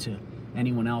a lot to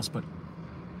anyone else, but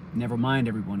never mind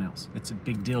everyone else. It's a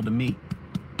big deal to me.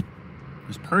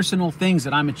 There's personal things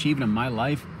that I'm achieving in my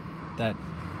life that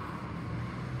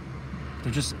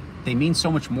they mean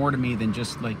so much more to me than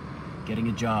just like getting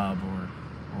a job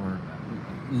or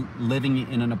living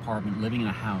in an apartment, living in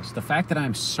a house. The fact that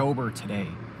I'm sober today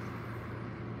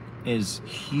is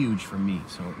huge for me.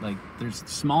 So like, there's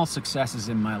small successes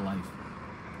in my life.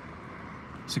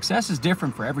 Success is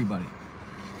different for everybody.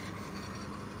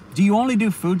 Do you only do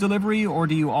food delivery, or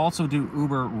do you also do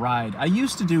Uber ride? I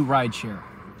used to do rideshare.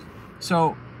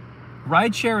 So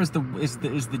rideshare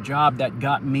is the job that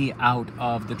got me out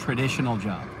of the traditional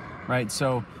job, right?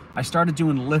 So I started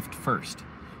doing Lyft first.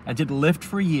 I did Lyft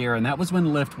for a year, and that was when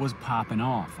Lyft was popping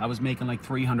off. I was making like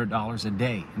 $300 a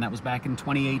day, and that was back in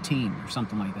 2018 or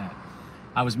something like that.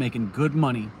 I was making good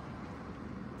money,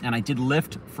 and I did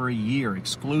Lyft for a year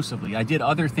exclusively. I did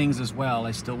other things as well.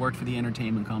 I still worked for the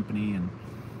entertainment company, and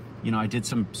you know, I did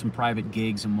some private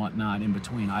gigs and whatnot in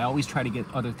between. I always try to get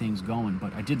other things going,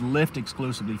 but I did Lyft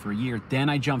exclusively for a year. Then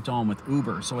I jumped on with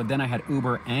Uber. So then I had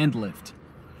Uber and Lyft.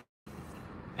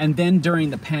 And then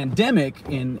during the pandemic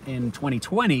in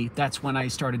 2020, that's when I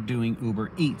started doing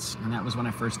Uber Eats. And that was when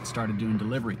I first started doing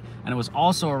delivery. And it was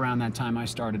also around that time I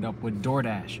started up with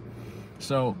DoorDash.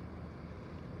 So,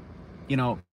 you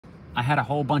know, I had a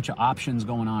whole bunch of options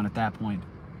going on at that point,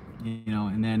 you know,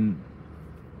 and then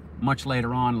much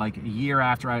later on, like a year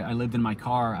after I lived in my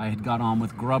car, I had got on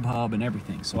with Grubhub and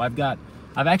everything. So I've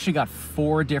actually got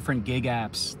 4 different gig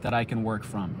apps that I can work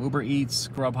from: Uber Eats,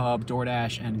 Grubhub,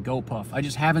 DoorDash, and GoPuff. I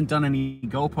just haven't done any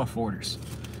GoPuff orders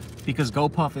because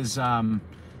GoPuff is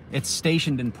it's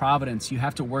stationed in Providence. You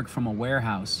have to work from a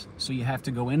warehouse, so you have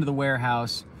to go into the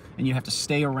warehouse and you have to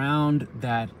stay around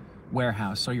that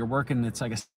warehouse. So you're working, it's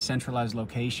like a centralized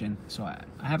location. So I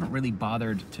haven't really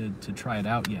bothered to try it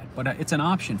out yet, but it's an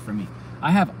option for me.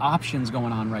 I have options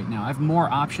going on right now. I have more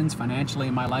options financially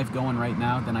in my life going right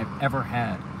now than I've ever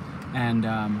had. And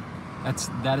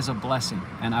that is a blessing.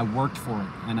 And I worked for it,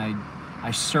 and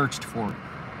I searched for it,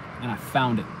 and I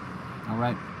found it. All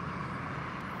right.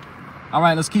 All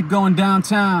right, let's keep going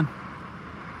downtown.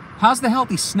 How's the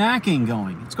healthy snacking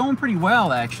going? It's going pretty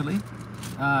well, actually.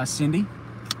 Cindy.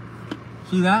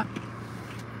 See that?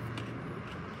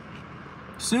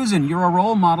 Susan, you're a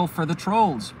role model for the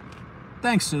trolls.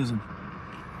 Thanks, Susan.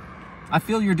 I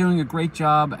feel you're doing a great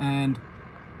job and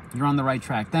you're on the right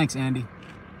track. Thanks, Andy.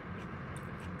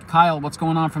 Kyle, what's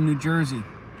going on from New Jersey?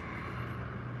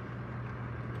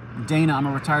 Dana, I'm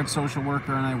a retired social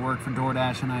worker and I work for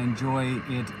DoorDash and I enjoy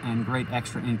it and great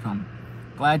extra income.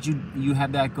 Glad you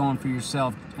have that going for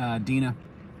yourself, Dina.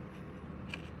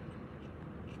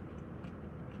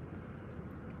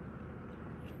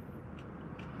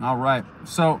 All right,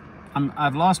 so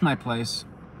I've lost my place.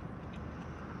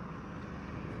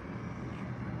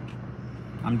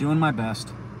 I'm doing my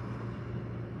best.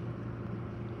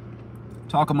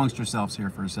 Talk amongst yourselves here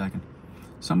for a second.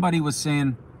 Somebody was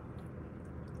saying,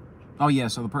 oh yeah,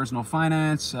 so the personal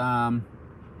finance,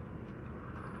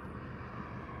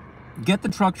 get the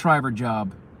truck driver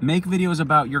job, make videos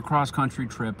about your cross-country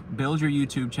trip, build your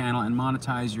YouTube channel and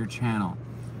monetize your channel.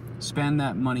 Spend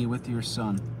that money with your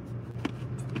son.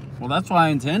 Well, that's what I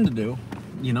intend to do.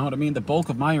 You know what I mean? The bulk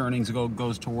of my earnings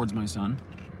goes towards my son.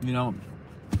 You know,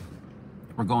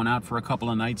 we're going out for a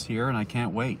couple of nights here and I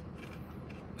can't wait.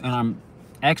 And I'm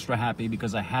extra happy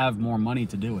because I have more money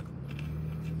to do it.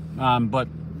 But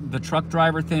the truck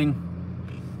driver thing,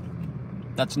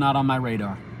 that's not on my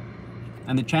radar.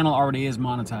 And the channel already is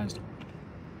monetized.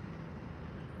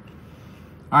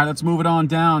 All right, let's move it on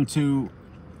down to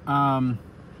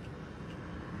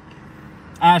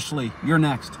Ashley, you're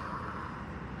next.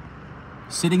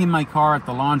 Sitting in my car at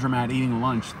the laundromat eating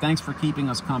lunch. Thanks for keeping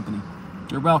us company.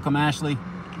 You're welcome, Ashley.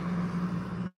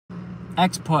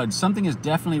 Xpud, something is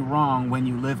definitely wrong when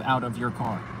you live out of your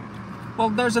car. Well,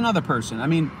 there's another person. I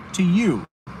mean, to you,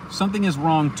 something is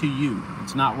wrong to you.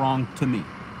 It's not wrong to me.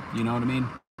 You know what I mean?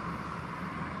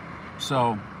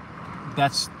 So,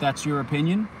 that's your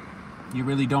opinion. You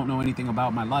really don't know anything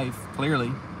about my life,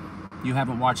 clearly. You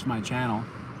haven't watched my channel,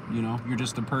 you know. You're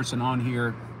just a person on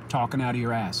here talking out of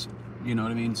your ass. You know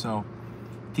what I mean? So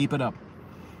keep it up.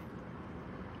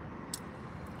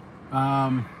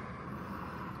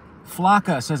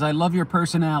 Flocka says, I love your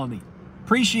personality.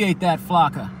 Appreciate that,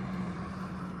 Flocka.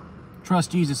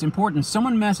 Trust Jesus. Important.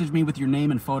 Someone messaged me with your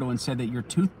name and photo and said that your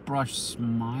toothbrush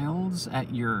smiles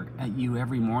at you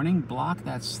every morning. Block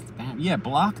that spam. Yeah,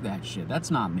 block that shit.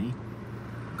 That's not me.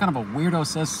 What kind of a weirdo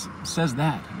says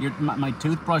that? My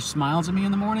toothbrush smiles at me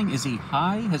in the morning? Is he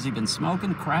high? Has he been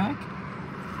smoking crack?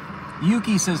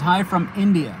 Yuki says, hi from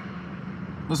India.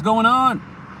 What's going on?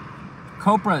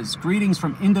 Kopras, greetings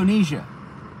from Indonesia.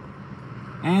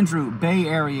 Andrew, Bay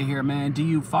Area here, man. Do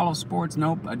you follow sports?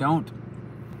 Nope, I don't.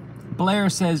 Blair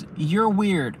says, you're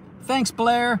weird. Thanks,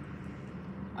 Blair.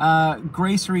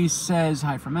 Gracery says,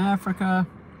 hi from Africa.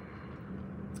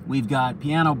 We've got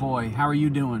Piano Boy. How are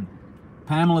you doing?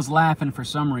 Pamela's laughing for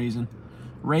some reason.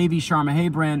 Ravi Sharma. Hey,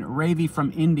 Bren. Ravi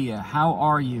from India. How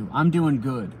are you? I'm doing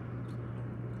good.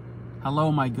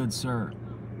 Hello, my good sir.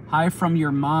 Hi from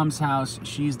your mom's house.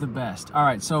 She's the best. All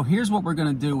right, so here's what we're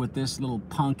going to do with this little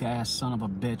punk-ass son of a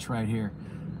bitch right here.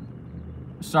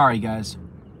 Sorry, guys.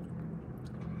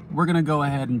 We're going to go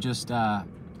ahead and just,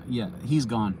 yeah, he's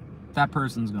gone. That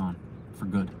person's gone for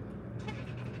good.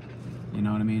 You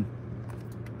know what I mean?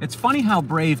 It's funny how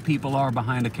brave people are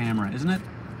behind a camera, isn't it?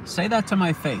 Say that to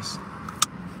my face.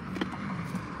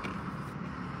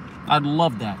 I'd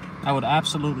love that. I would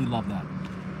absolutely love that.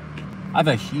 I have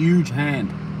a huge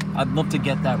hand. I'd love to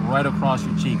get that right across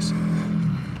your cheeks.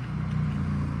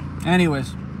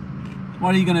 Anyways,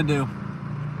 what are you gonna do?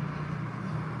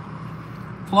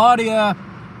 Claudia,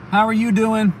 how are you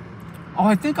doing? Oh,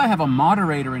 I think I have a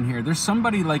moderator in here. There's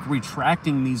somebody like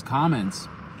retracting these comments.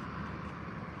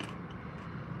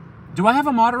 Do I have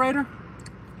a moderator?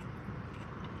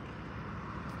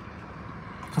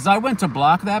 Because I went to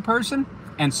block that person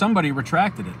and somebody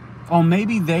retracted it. Oh,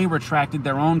 maybe they retracted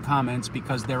their own comments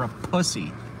because they're a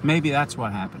pussy. Maybe that's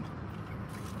what happened.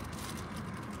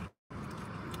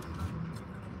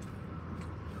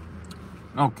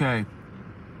 Okay.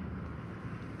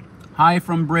 Hi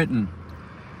from Britain.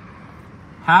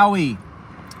 Howie,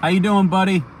 how you doing,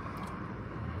 buddy?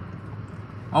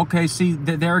 Okay, see,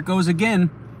 there it goes again.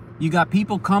 You got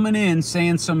people coming in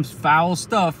saying some foul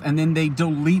stuff and then they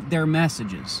delete their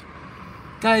messages.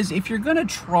 Guys, if you're gonna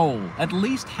troll, at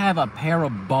least have a pair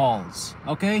of balls,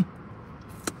 okay?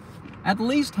 At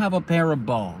least have a pair of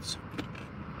balls.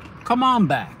 Come on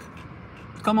back.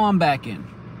 Come on back in.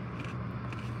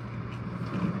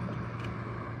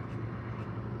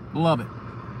 Love it.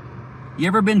 You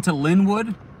ever been to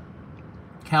Linwood,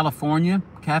 California?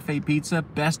 Cafe Pizza,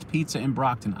 best pizza in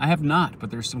Brockton. I have not, but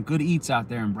there's some good eats out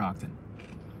there in Brockton.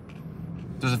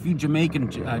 There's a few Jamaican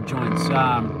joints.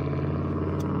 I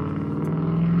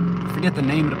forget the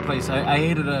name of the place. I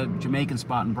ate at a Jamaican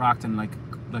spot in Brockton like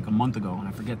a month ago, and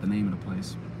I forget the name of the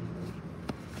place.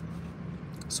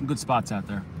 Some good spots out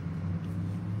there.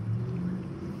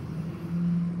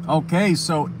 Okay,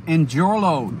 so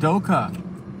Njorlo Doka,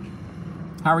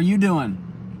 how are you doing?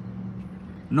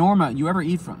 Norma, you ever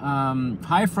eat from,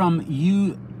 hi from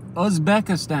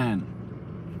Uzbekistan.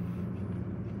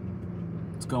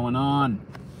 What's going on?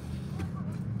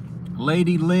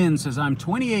 Lady Lynn says, I'm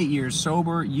 28 years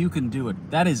sober, you can do it.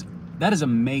 That is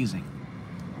amazing.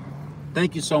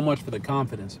 Thank you so much for the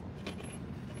confidence.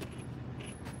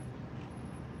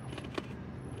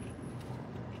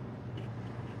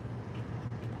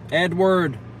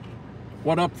 Edward,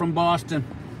 what up from Boston?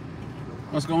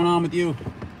 What's going on with you?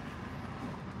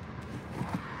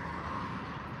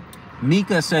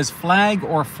 Mika says flag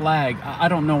or flag. I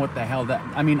don't know what the hell that,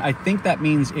 I mean, I think that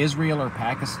means Israel or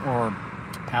Pakistan or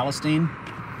Palestine.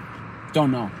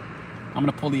 Don't know. I'm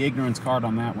gonna pull the ignorance card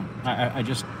on that one.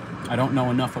 I don't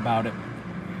know enough about it.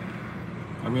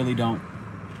 I really don't.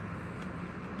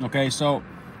 Okay, so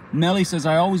Nelly says,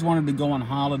 I always wanted to go on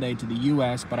holiday to the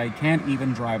US, but I can't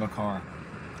even drive a car.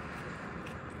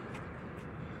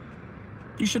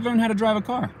 You should learn how to drive a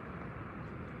car.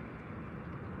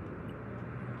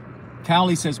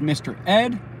 Callie says, Mr.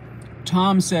 Ed.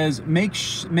 Tom says, make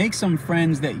some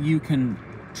friends that you can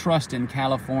trust in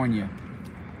California.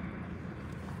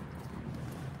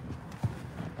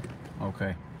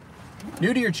 Okay.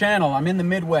 New to your channel, I'm in the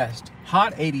Midwest.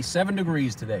 Hot 87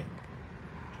 degrees today.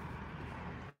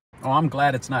 Oh, I'm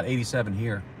glad it's not 87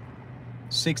 here.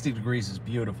 60 degrees is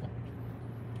beautiful.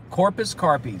 Corpus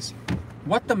Carpes.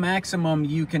 What the maximum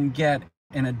you can get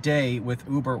in a day with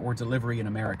Uber or delivery in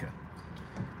America?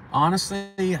 Honestly,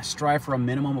 I strive for a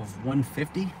minimum of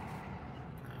 150.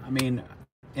 mean,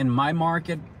 in my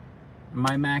market,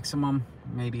 my maximum,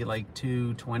 maybe like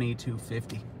 220,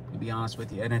 250, to be honest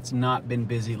with you. And it's not been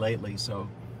busy lately, so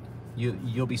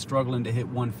you'll be struggling to hit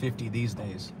 150 these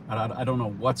days. I don't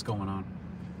know what's going on.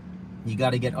 You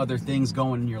got to get other things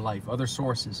going in your life, other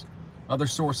sources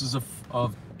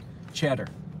of cheddar,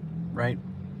 right?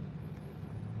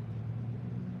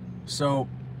 So,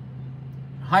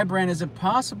 hi Bren, is it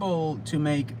possible to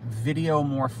make video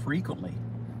more frequently?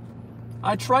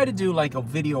 I try to do like a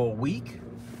video a week,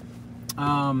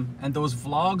 and those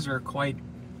vlogs are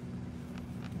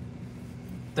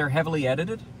they're heavily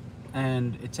edited,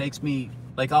 and it takes me,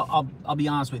 like, I'll be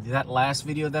honest with you, that last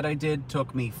video that I did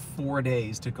took me 4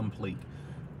 days to complete.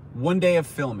 1 day of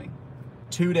filming,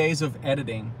 2 days of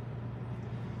editing,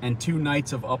 and 2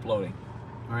 nights of uploading,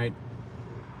 all right?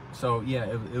 So yeah,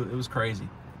 it was crazy.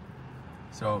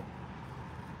 So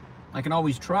I can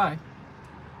always try.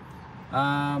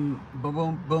 Boom,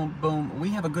 boom, boom, boom. We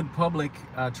have a good public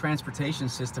transportation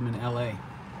system in LA.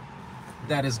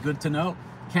 That is good to know.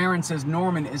 Karen says,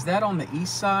 Norman, is that on the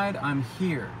east side? I'm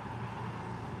here.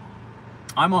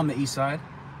 I'm on the east side.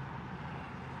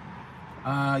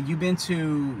 You been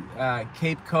to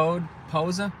Cape Cod,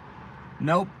 Posa?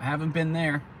 Nope, haven't been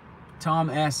there.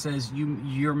 Tom S says,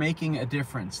 you're making a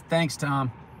difference. Thanks,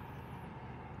 Tom.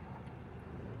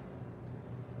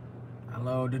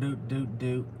 Hello,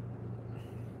 do.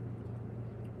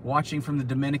 Watching from the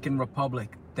Dominican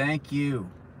Republic. Thank you.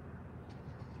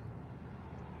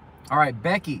 All right,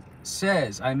 Becky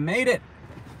says, I made it.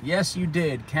 Yes, you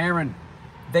did. Karen,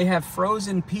 they have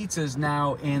frozen pizzas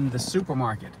now in the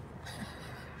supermarket.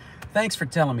 Thanks for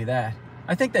telling me that.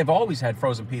 I think they've always had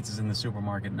frozen pizzas in the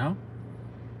supermarket, no?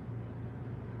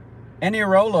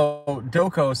 Enirolo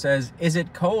Doko says, is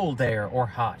it cold there or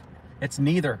hot? It's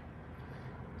neither.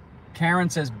 Karen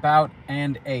says, bout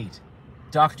and 8.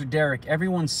 Dr. Derek,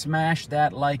 everyone smash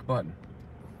that like button.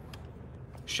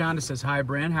 Shonda says, hi,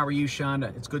 Bren. How are you,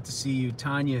 Shonda? It's good to see you.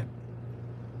 Tanya,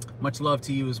 much love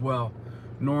to you as well.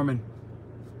 Norman,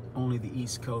 only the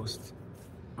East Coast.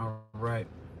 All right.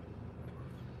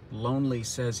 Lonely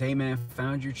says, hey, man,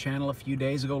 found your channel a few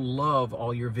days ago. Love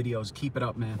all your videos. Keep it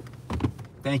up, man.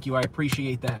 Thank you. I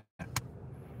appreciate that.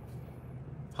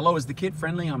 Hello, is the kid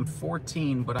friendly? I'm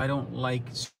 14, but I don't like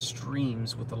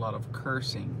streams with a lot of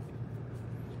cursing.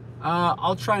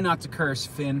 I'll try not to curse,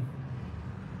 Finn.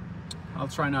 I'll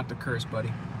try not to curse,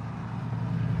 buddy.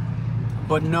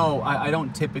 But no, I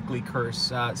don't typically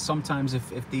curse. Sometimes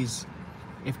if these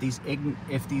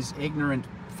ignorant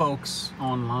folks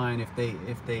online, if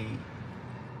they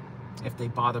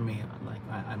bother me, like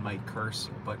I might curse,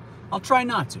 but I'll try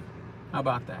not to. How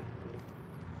about that?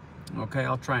 Okay,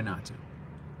 I'll try not to.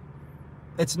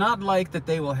 It's not like that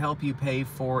they will help you pay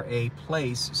for a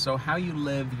place, so how you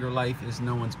live your life is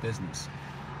no one's business.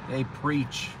 They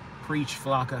preach,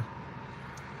 Flocka.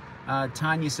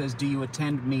 Tanya says, do you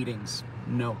attend meetings?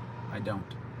 No, I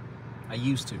don't. I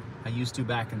used to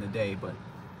back in the day, but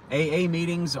AA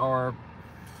meetings are,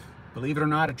 believe it or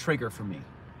not, a trigger for me.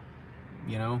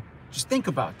 You know, just think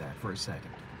about that for a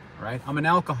second, right? I'm an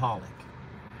alcoholic,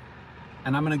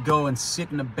 and I'm gonna go and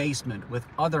sit in a basement with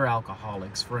other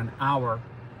alcoholics for an hour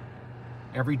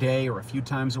every day or a few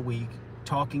times a week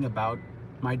talking about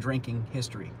my drinking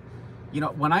history. You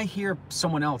know, when I hear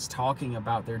someone else talking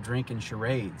about their drinking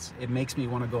charades, it makes me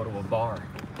want to go to a bar.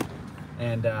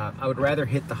 And I would rather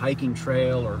hit the hiking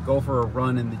trail or go for a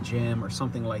run in the gym or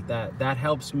something like that. That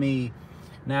helps me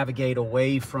navigate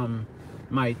away from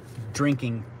my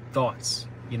drinking thoughts,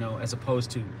 you know, as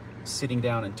opposed to sitting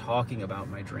down and talking about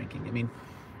my drinking. I mean,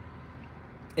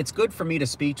 it's good for me to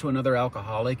speak to another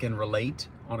alcoholic and relate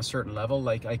on a certain level.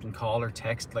 Like I can call or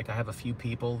text, like I have a few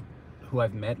people who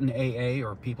I've met in AA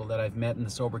or people that I've met in the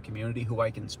sober community who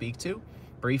I can speak to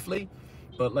briefly,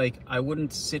 but like I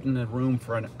wouldn't sit in a room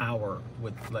for an hour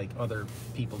with like other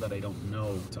people that I don't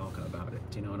know talking about it.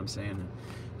 Do you know what I'm saying?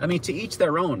 I mean, to each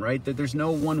their own, right? There's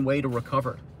no one way to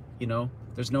recover, you know?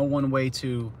 There's no one way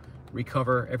to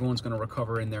recover. Everyone's going to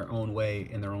recover in their own way,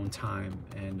 in their own time.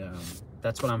 And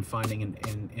that's what I'm finding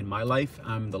in my life.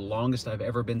 I'm the longest I've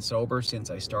ever been sober since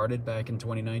I started back in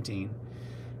 2019.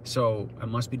 So I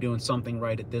must be doing something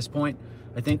right at this point.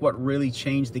 I think what really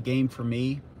changed the game for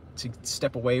me to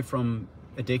step away from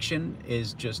addiction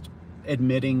is just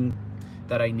admitting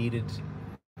that I needed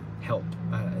help,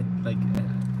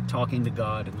 talking to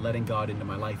God and letting God into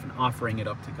my life and offering it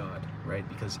up to God, right?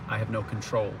 Because I have no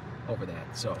control over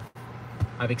that. So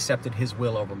I've accepted His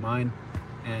will over mine,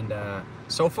 and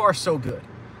so far so good.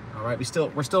 All right,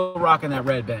 we're still rocking that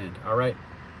red band. All right.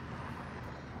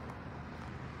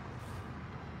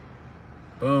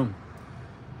 Boom.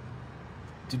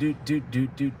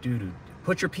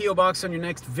 Put your P.O. box on your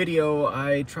next video.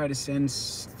 I tried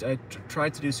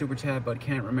to do super chat, but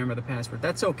can't remember the password.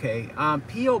 That's okay.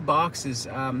 P.O. box is,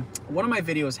 one of my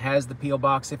videos has the P.O.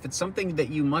 box. If it's something that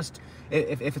you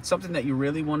if it's something that you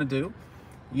really want to do,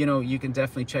 you know, you can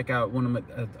definitely check out one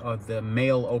of the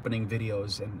mail opening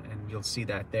videos, and you'll see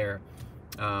that there.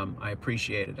 I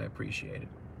appreciate it. I appreciate it.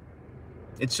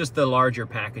 It's just the larger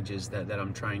packages that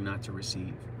I'm trying not to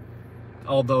receive.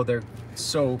 Although they're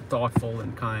so thoughtful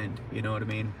and kind, you know what I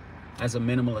mean? As a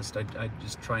minimalist, I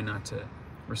just try not to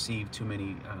receive too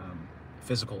many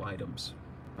physical items,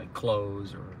 like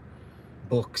clothes or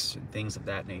books and things of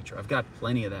that nature. I've got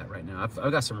plenty of that right now.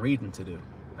 I've got some reading to do.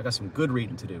 I got some good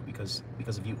reading to do because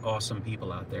of you awesome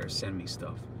people out there send me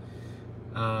stuff.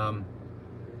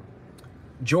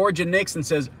 Georgia Nixon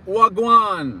says,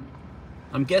 Wagwan.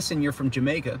 I'm guessing you're from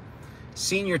Jamaica.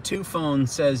 Senior 2 Phone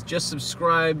says, just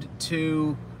subscribed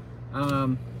to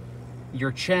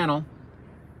your channel,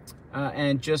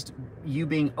 and just you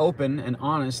being open and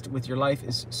honest with your life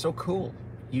is so cool.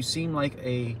 You seem like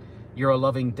you're a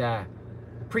loving dad.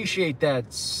 Appreciate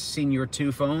that, Senior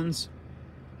 2 Phones.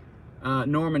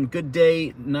 Norman, good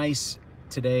day, nice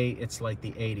today. It's like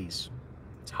the 80s.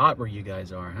 It's hot where you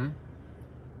guys are, huh?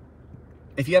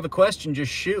 If you have a question,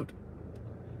 just shoot.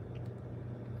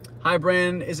 Hi,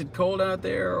 Bren. Is it cold out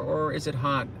there or is it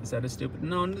hot? Is that a stupid?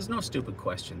 No, there's no stupid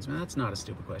questions, man. That's not a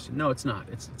stupid question. No, it's not.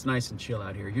 It's nice and chill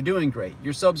out here. You're doing great.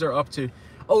 Your subs are up to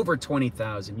over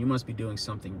 20,000. You must be doing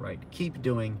something right. Keep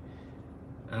doing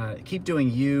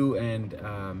you and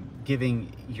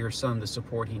giving your son the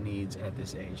support he needs at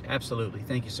this age. Absolutely.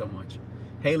 Thank you so much.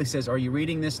 Haley says, are you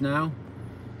reading this now?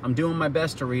 I'm doing my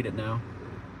best to read it now.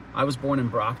 I was born in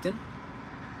Brockton,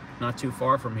 not too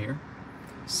far from here.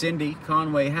 Cindy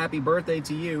Conway, happy birthday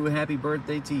to you. Happy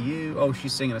birthday to you. Oh,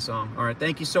 she's singing a song. All right,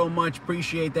 thank you so much.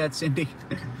 Appreciate that, Cindy.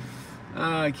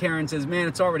 Karen says, man,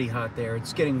 it's already hot there.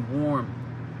 It's getting warm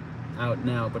out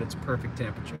now, but it's perfect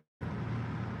temperature.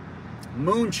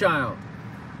 Moonchild,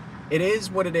 it is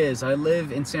what it is. I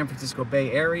live in San Francisco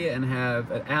Bay Area and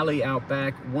have an alley out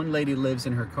back. One lady lives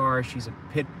in her car. She's a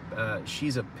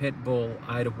pit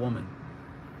bull-eyed woman.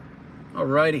 All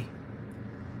righty.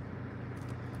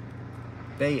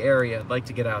 Bay Area, I'd like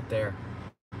to get out there.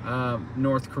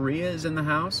 North Korea is in the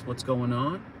house. What's going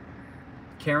on?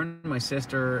 Karen, my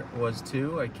sister was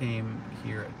 2. I came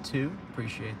here at 2.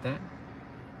 Appreciate that.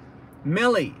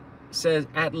 Millie says,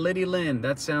 at Liddy Lynn,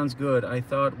 that sounds good. I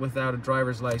thought without a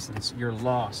driver's license, you're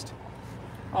lost.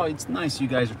 Oh, it's nice you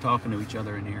guys are talking to each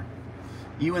other in here.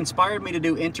 You inspired me to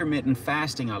do intermittent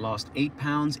fasting. I lost 8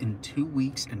 pounds in 2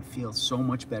 weeks and feel so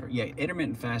much better. Yeah,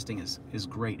 intermittent fasting is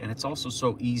great, and it's also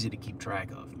so easy to keep track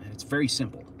of, man. It's very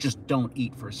simple. Just don't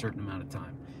eat for a certain amount of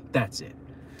time. That's it.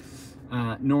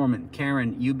 Norman,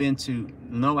 Karen, you been to...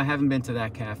 No, I haven't been to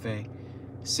that cafe.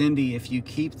 Cindy, if you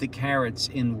keep the carrots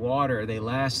in water, they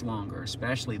last longer,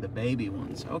 especially the baby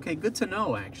ones. Okay, good to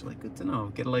know, actually. Good to know.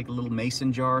 Get like a little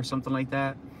mason jar or something like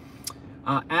that.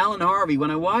 Alan Harvey,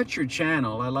 when I watch your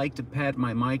channel, I like to pet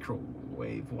my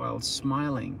microwave while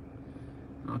smiling.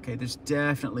 Okay, there's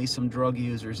definitely some drug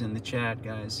users in the chat,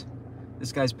 guys.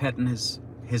 This guy's petting his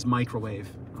microwave.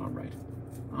 All right,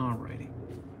 all righty.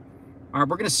 All right,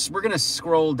 we're gonna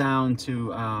scroll down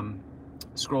to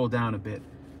scroll down a bit.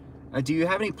 Do you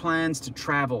have any plans to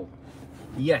travel?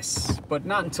 Yes, but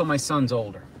not until my son's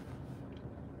older.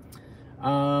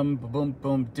 Boom,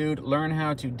 boom, dude, learn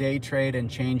how to day trade and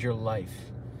change your life.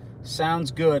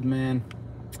 Sounds good, man.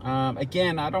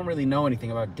 Again, I don't really know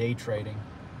anything about day trading.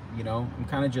 You know, I'm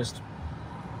kind of just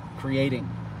creating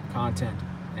content,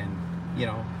 and, you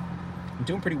know, I'm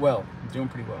doing pretty well.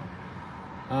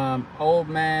 Old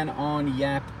man on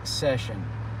Yap session.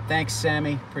 Thanks,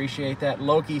 Sammy. Appreciate that.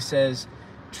 Loki says,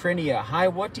 Trinia, hi,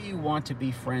 what do you want to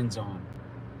be friends on?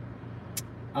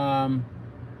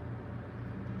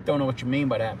 Don't know what you mean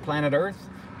by that. Planet Earth?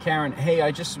 Karen, hey,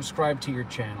 I just subscribed to your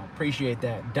channel. Appreciate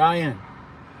that. Diane,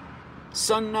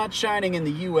 sun not shining in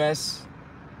the U.S.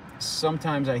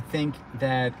 Sometimes I think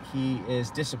that he is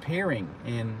disappearing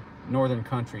in northern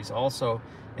countries, also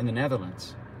in the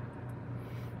Netherlands.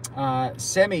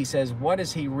 Semi says, what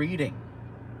is he reading?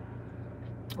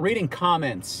 Reading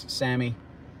comments, Sammy.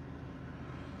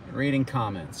 Reading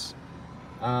comments.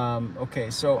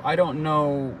 Okay, so I don't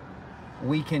know.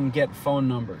 We can get phone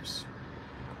numbers.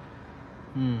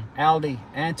 Aldi,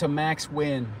 Antamax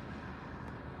win.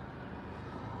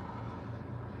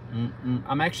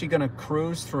 I'm actually gonna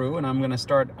cruise through, and I'm gonna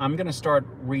start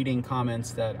reading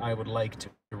comments that I would like to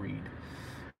read.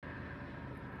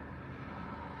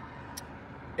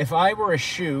 If I were a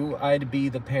shoe, I'd be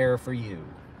the pair for you.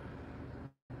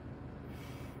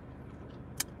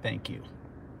 Thank you.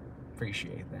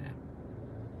 Appreciate that.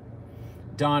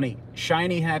 Donnie,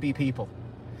 shiny happy people.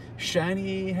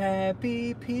 Shiny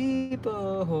happy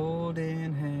people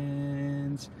holding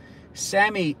hands.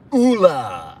 Sammy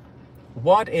Ula.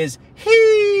 What is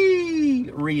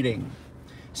he reading?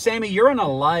 Sammy, you're in a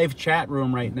live chat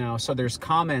room right now, so there's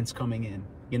comments coming in.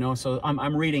 You know, so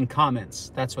I'm reading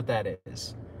comments. That's what that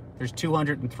is. There's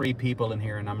 203 people in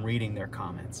here, and I'm reading their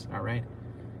comments, all right?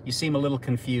 You seem a little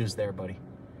confused there, buddy.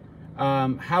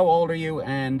 How old are you?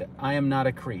 And I am not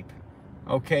a creep.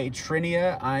 Okay,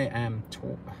 Trinia, I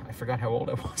forgot how old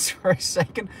I was for a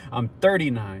second. I'm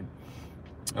 39.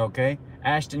 Okay,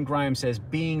 Ashton Grimes says,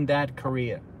 being that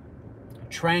Korea.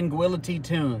 Tranquility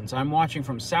Tunes, I'm watching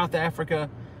from South Africa.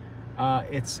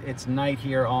 It's night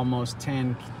here, almost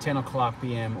 10 o'clock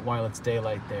p.m. while it's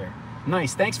daylight there.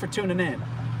 Nice, thanks for tuning in.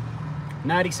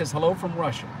 Nadi says, hello from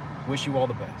Russia. Wish you all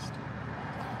the best.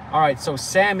 All right, so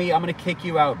Sammy, I'm gonna kick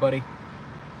you out, buddy.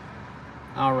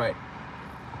 All right.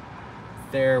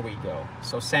 There we go.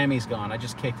 So Sammy's gone. I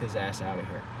just kicked his ass out of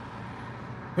here.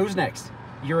 Who's next?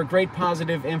 You're a great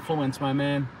positive influence, my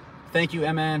man. Thank you,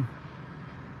 M-Man.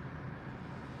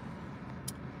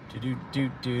 Do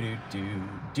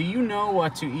you know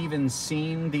what to even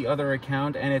seen the other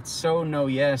account? And it's so no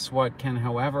yes what can,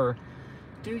 however,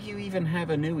 do you even have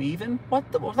a new even? What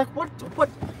the, like, what,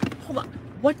 hold on.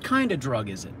 What kind of drug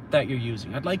is it that you're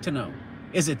using? I'd like to know.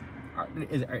 Is it,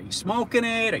 are you smoking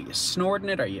it? Are you snorting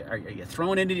it? Are you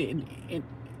throwing it in?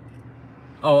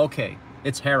 Oh, okay.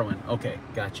 It's heroin. Okay,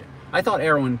 gotcha. I thought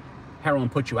heroin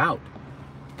put you out.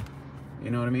 You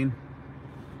know what I mean?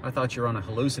 I thought you were on a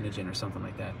hallucinogen or something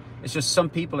like that. It's just some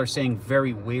people are saying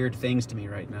very weird things to me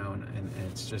right now, and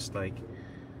it's just like,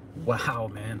 wow,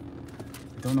 man.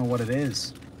 I don't know what it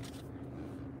is.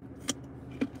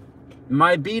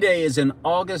 My B-Day is in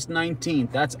August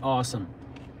 19th. That's awesome.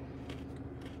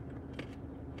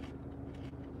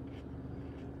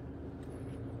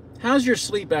 How's your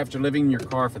sleep after living in your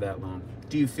car for that long?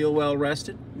 Do you feel well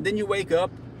rested? Then you wake up,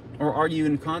 or are you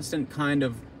in constant kind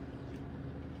of...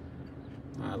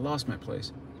 I lost my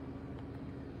place.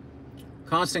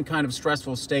 Constant kind of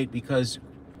stressful state because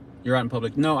you're out in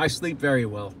public? No, I sleep very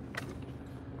well.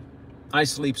 I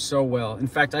sleep so well. In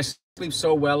fact, I sleep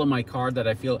so well in my car that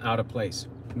I feel out of place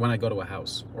when I go to a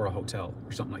house or a hotel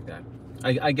or something like that.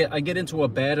 I get into a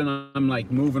bed and I'm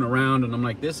like moving around and I'm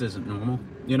like, this isn't normal,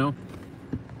 you know?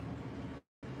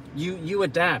 You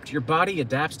adapt. Your body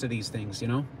adapts to these things, you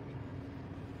know?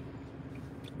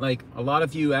 Like, a lot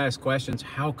of you ask questions,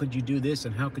 how could you do this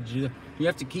and how could you do that? You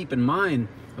have to keep in mind,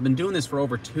 I've been doing this for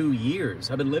over 2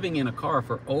 years. I've been living in a car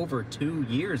for over 2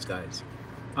 years, guys.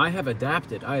 I have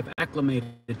adapted. I have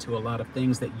acclimated to a lot of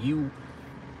things that you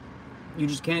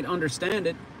just can't understand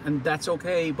it, and that's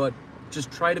okay, but just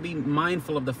try to be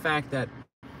mindful of the fact that,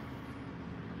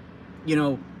 you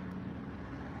know,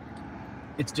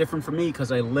 it's different for me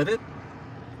because I live it,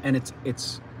 and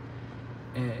it's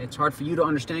hard for you to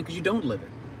understand because you don't live it.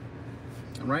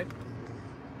 All right?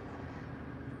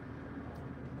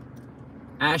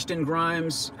 Ashton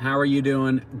Grimes, how are you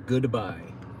doing? Goodbye.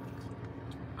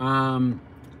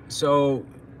 So,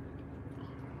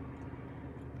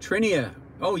 Trinia,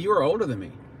 oh, you are older than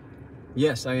me.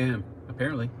 Yes, I am,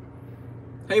 apparently.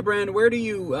 Hey, Bren, where do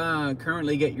you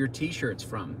currently get your t-shirts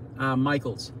from?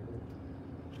 Michael's.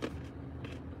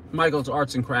 Michael's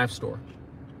Arts and Crafts Store.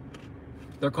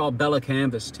 They're called Bella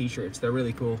Canvas t-shirts. They're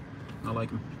really cool. I like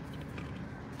them.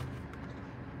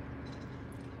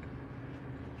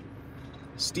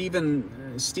 Steven's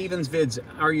vids,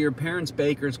 are your parents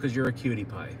bakers because you're a cutie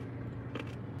pie?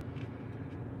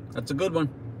 That's a good one.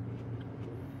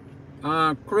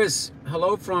 Chris,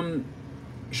 hello from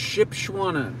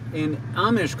Shipshewana in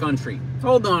Amish country.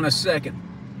 Hold on a second.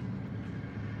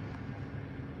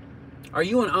 Are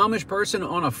you an Amish person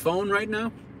on a phone right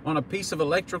now? On a piece of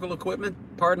electrical equipment?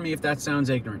 Pardon me if that sounds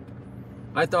ignorant.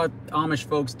 I thought Amish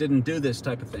folks didn't do this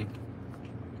type of thing.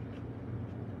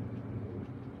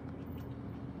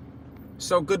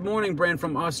 So good morning, Bren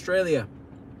from Australia.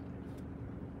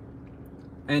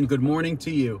 And good morning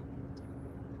to you.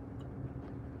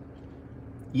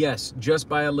 Yes, just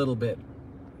by a little bit.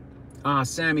 Ah,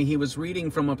 Sammy, he was reading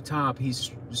from up top. He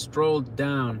strolled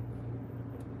down.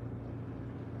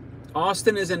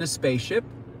 Austin is in a spaceship.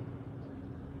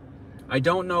 I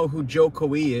don't know who Joe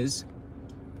Coe is.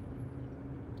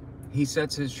 He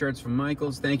sets his shirts from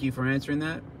Michaels. Thank you for answering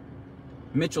that.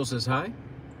 Mitchell says hi.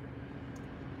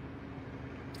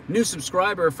 New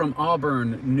subscriber from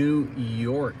Auburn, New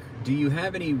York. Do you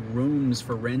have any rooms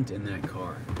for rent in that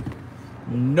car?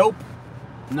 Nope.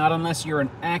 Not unless you're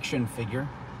an action figure.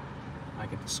 I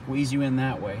could squeeze you in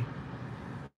that way.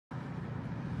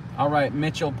 All right,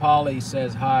 Mitchell Polly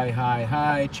says,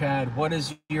 hi, Chad. What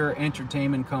is your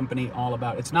entertainment company all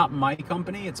about? It's not my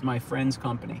company, it's my friend's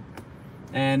company.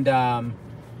 And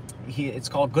it's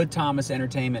called Good Thomas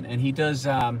Entertainment, and he does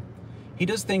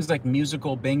things like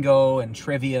musical bingo and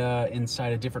trivia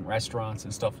inside of different restaurants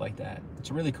and stuff like that. It's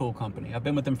a really cool company. I've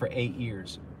been with them for 8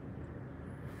 years.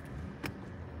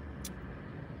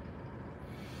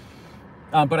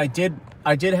 But I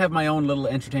did have my own little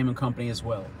entertainment company as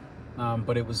well.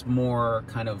 But it was more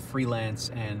kind of freelance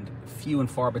and few and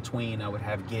far between. I would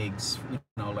have gigs,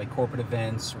 like corporate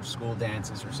events or school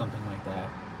dances or something like that.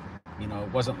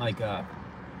 It wasn't like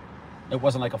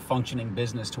a functioning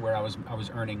business to where I was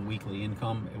earning weekly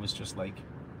income. It was just like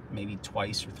maybe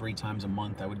twice or 3 times a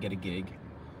month I would get a gig.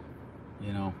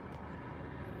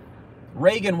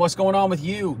 Reagan, what's going on with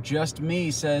you? Just me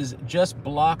says, just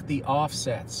block the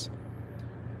offsets.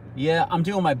 Yeah, I'm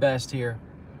doing my best here.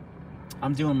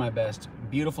 I'm doing my best.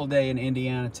 Beautiful day in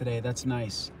Indiana today. That's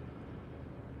nice.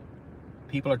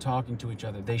 People are talking to each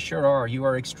other. They sure are. You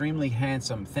are extremely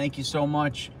handsome. Thank you so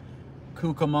much,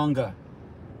 Cucamonga.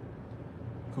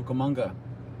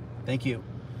 Thank you.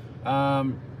 I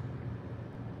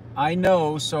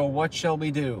know, so what shall we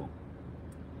do?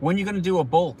 When are you going to do a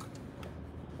bulk?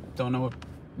 Don't know.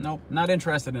 Nope, not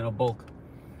interested in a bulk.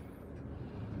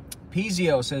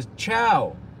 Pizio says,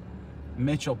 ciao.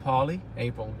 Mitchell Polly,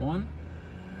 April 1.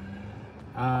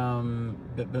 Boom.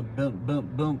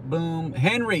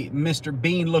 Henry, Mr.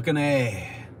 Bean looking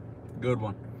good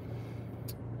one.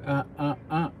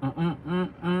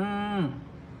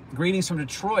 Greetings from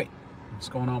Detroit. What's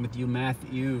going on with you,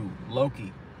 Matthew?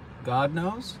 Loki, God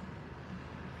knows.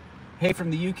 Hey, from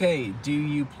the UK, do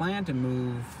you plan to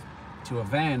move to a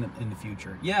van in the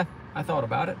future? Yeah, I thought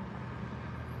about it.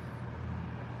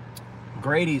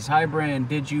 Grady's, hi Bren,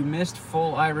 did you miss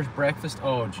full Irish breakfast?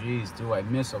 Oh geez, do I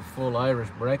miss a full Irish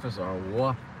breakfast or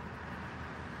what?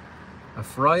 A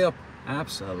fry up?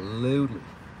 Absolutely.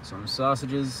 Some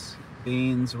sausages,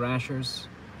 beans, rashers,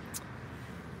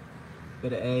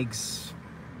 bit of eggs,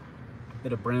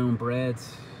 bit of brown bread.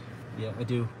 Yeah, I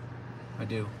do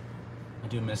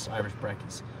miss Irish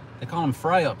breakfast. They call them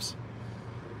fry ups.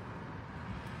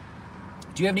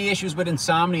 Do you have any issues with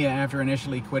insomnia after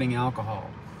initially quitting alcohol?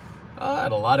 I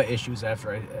had a lot of issues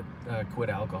after I quit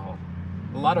alcohol.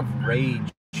 A lot of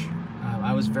rage.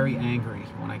 I was very angry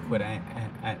when I quit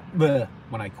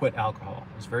alcohol.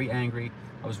 I was very angry.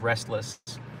 I was restless.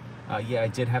 Yeah, I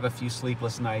did have a few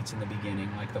sleepless nights in the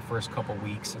beginning, like the first couple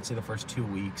weeks. I'd say the first 2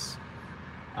 weeks.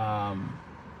 And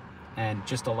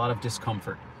just a lot of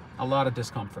discomfort.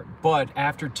 But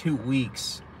after 2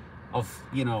 weeks of,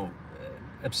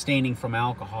 abstaining from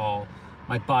alcohol,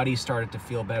 my body started to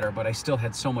feel better, but I still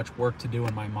had so much work to do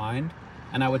in my mind.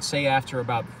 And I would say after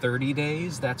about 30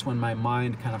 days, that's when my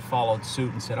mind kind of followed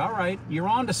suit and said, all right, you're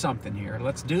on to something here.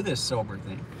 Let's do this sober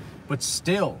thing. But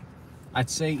still, I'd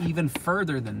say even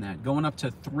further than that, going up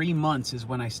to 3 months is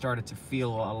when I started to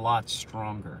feel a lot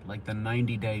stronger. Like the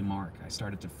 90-day mark, I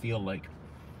started to feel like,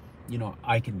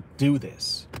 I can do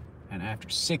this. And after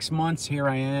 6 months, here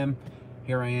I am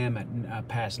at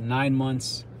past 9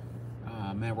 months.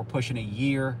 Man, we're pushing a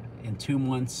year in 2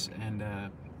 months, and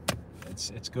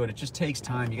it's good. It just takes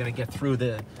time. You got to get through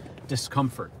the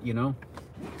discomfort, You know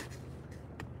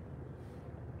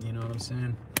what I'm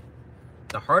saying?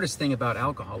 The hardest thing about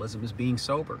alcoholism is being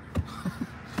sober.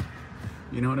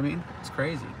 You know what I mean? It's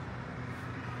crazy.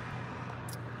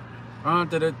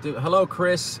 Hello,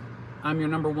 Chris. I'm your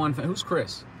 #1 fan. Who's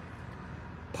Chris?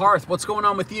 Parth, what's going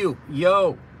on with you?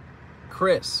 Yo,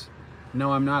 Chris.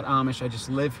 No, I'm not Amish. I just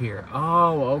live here.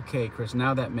 Oh, okay, Chris.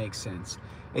 Now that makes sense.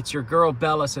 It's your girl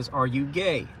Bella says, are you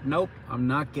gay? Nope, I'm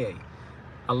not gay.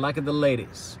 I like the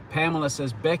ladies. Pamela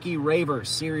says, Becky Raver,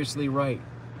 seriously right.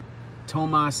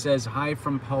 Tomas says, hi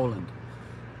from Poland.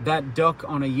 That duck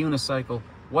on a unicycle.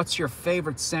 What's your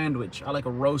favorite sandwich? I like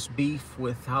a roast beef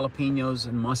with jalapenos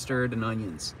and mustard and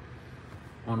onions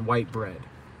on white bread.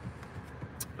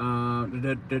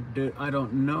 I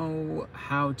don't know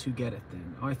how to get it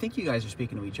then. Oh, I think you guys are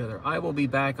speaking to each other. I will be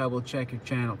back. I will check your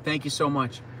channel. Thank you so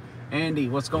much. Andy,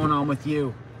 what's going on with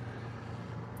you?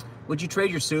 Would you trade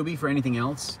your Subi for anything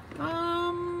else?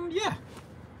 Yeah.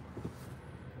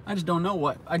 I just don't know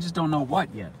what. I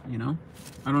yet,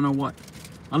 I don't know what.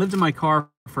 I lived in my car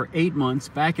for 8 months,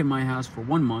 back in my house for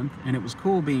 1 month, and it was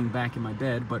cool being back in my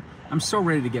bed, but I'm so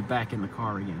ready to get back in the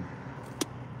car again.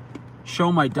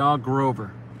 Show my dog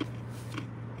Grover.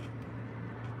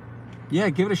 Yeah,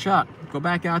 give it a shot. Go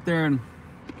back out there and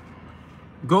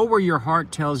go where your heart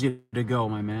tells you to go,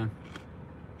 my man.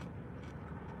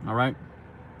 All right?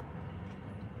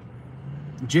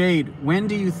 Jade, when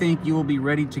do you think you will be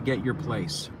ready to get your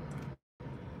place?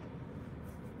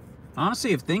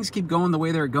 Honestly, if things keep going the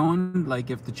way they're going,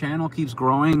 like if the channel keeps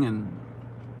growing and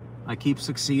I keep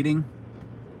succeeding,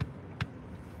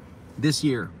 this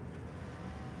year,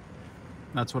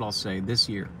 that's what I'll say, this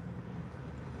year.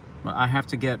 But I have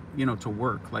to get, you know, to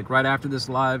work. Like right after this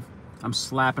live, I'm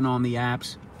slapping on the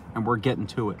apps and we're getting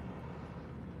to it.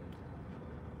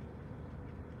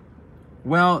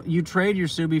 Well, you trade your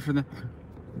Subi for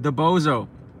the Bozo.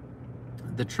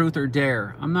 The Truth or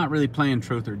Dare. I'm not really playing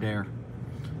Truth or Dare.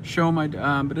 Show my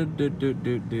Hi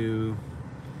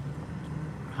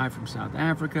from South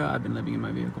Africa. I've been living in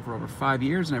my vehicle for over 5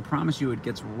 years, and I promise you it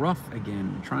gets rough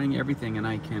again. I'm trying everything and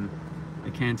I can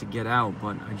to get out,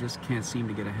 but I just can't seem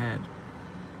to get ahead.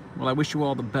 Well, I wish you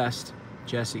all the best,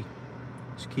 Jesse.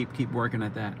 Just keep working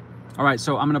at that. All right,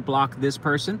 so I'm gonna block this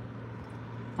person.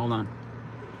 Hold on.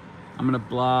 I'm gonna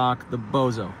block the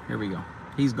Bozo. Here we go.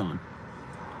 He's gone.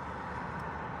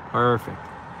 Perfect.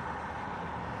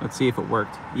 Let's see if it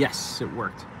worked. Yes, it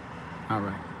worked. All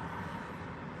right.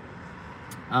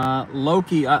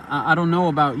 Loki, I don't know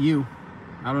about you.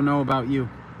 I don't know about you.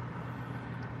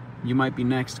 You might be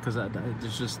next because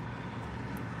there's just...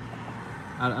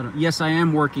 I don't... Yes, I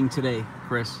am working today,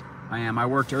 Chris. I am. I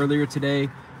worked earlier today.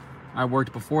 I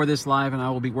worked before this live, and I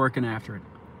will be working after it.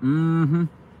 Mm-hmm.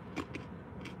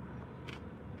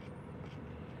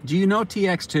 Do you know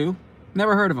TX2?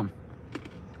 Never heard of him.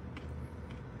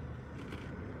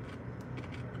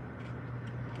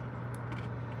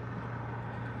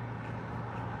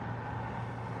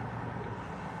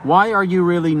 Why are you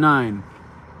really 9?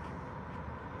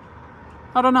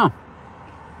 I don't know.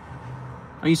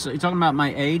 Are you talking about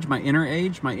my age, my inner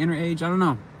age? My inner age? I don't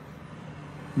know.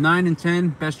 9 and 10,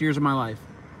 best years of my life.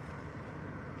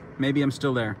 Maybe I'm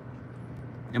still there.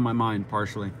 In my mind,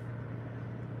 partially.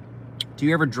 Do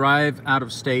you ever drive out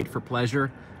of state for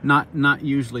pleasure? Not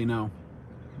usually, no.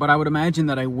 But I would imagine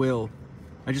that I will.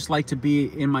 I just like to be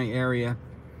in my area.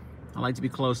 I like to be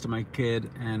close to my kid,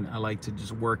 and I like to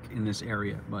just work in this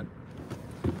area. But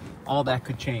all that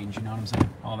could change, you know what I'm saying?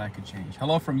 All that could change.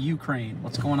 Hello from Ukraine.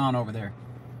 What's going on over there?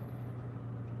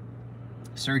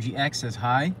 Sergi X says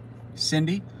hi.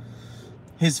 Cindy,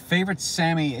 his favorite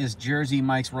Sammy is Jersey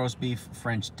Mike's roast beef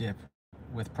French dip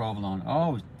with provolone.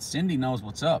 Oh, Cindy knows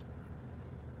what's up.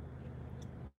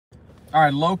 All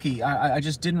right, Loki, I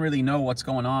just didn't really know what's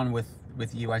going on with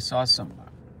you. I saw some,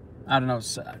 I don't know.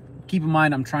 Keep in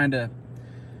mind, I'm trying to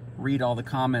read all the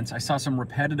comments. I saw some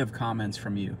repetitive comments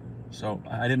from you. So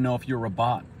I didn't know if you were a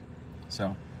bot.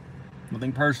 So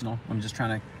nothing personal. I'm just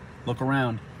trying to look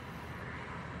around.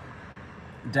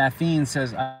 Daphne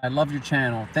says, I love your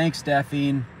channel. Thanks,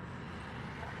 Daphne.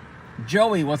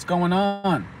 Joey, what's going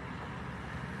on?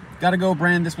 Gotta go,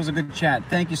 Bren. This was a good chat.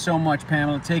 Thank you so much,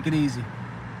 Pamela. Take it easy.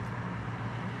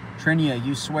 Trinia,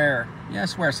 you swear. Yeah, I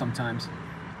swear sometimes.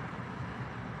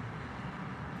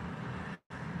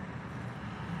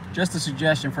 Just a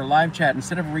suggestion for live chat,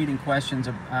 instead of reading questions,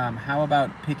 how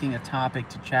about picking a topic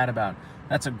to chat about?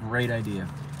 That's a great idea.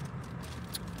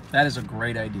 That is a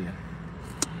great idea.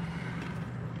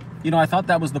 You know, I thought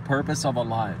that was the purpose of a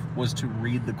live, was to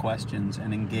read the questions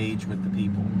and engage with the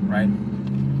people, right?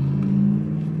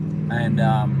 And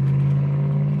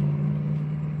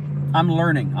I'm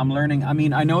learning. I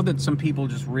mean, I know that some people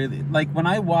just really, like when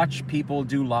I watch people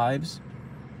do lives,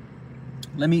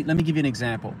 let me give you an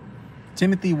example.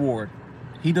 Timothy Ward,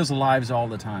 he does lives all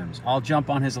the time. I'll jump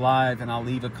on his live and I'll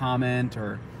leave a comment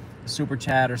or a super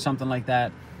chat or something like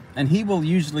that. And he will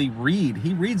usually read.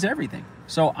 He reads everything.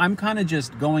 So I'm kind of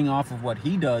just going off of what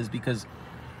he does, because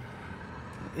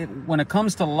when it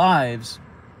comes to lives,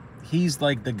 he's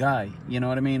like the guy, you know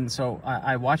what I mean? So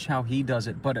I watch how he does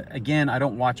it. But again, I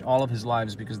don't watch all of his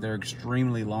lives because they're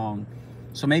extremely long.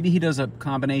 So maybe he does a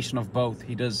combination of both.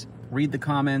 He does read the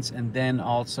comments and then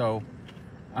also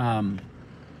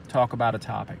talk about a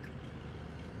topic.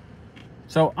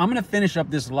 So I'm going to finish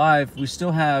up this live. We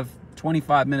still have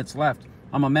 25 minutes left.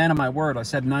 I'm a man of my word. I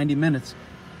said 90 minutes.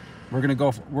 We're going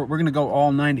to go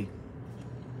all 90.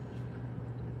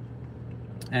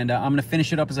 And I'm going to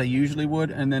finish it up as I usually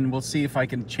would, and then we'll see if I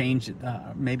can change it.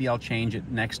 Maybe I'll change it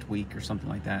next week or something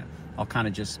like that. I'll kind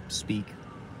of just speak.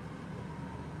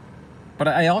 But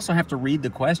I also have to read the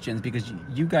questions because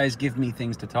you guys give me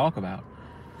things to talk about.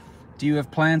 Do you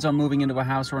have plans on moving into a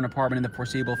house or an apartment in the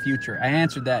foreseeable future? I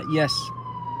answered that, yes.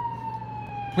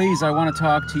 Please, I want to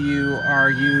talk to you. Are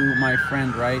you my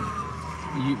friend, right?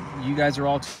 You guys are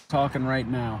all talking right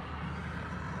now.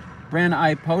 Bren,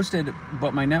 I posted,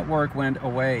 but my network went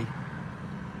away.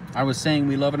 I was saying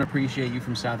we love and appreciate you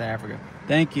from South Africa.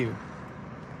 Thank you.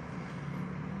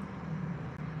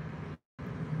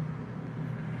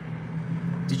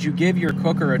 Did you give your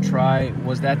cooker a try?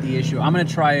 Was that the issue? I'm gonna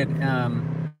try it.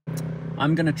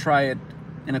 I'm gonna try it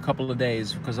in a couple of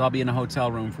days because I'll be in a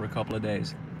hotel room for a couple of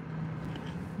days.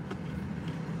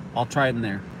 I'll try it in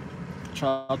there.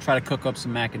 I'll try to cook up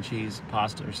some mac and cheese,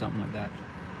 pasta, or something like that.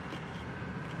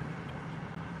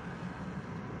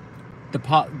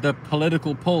 The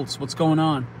political pulse. What's going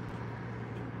on?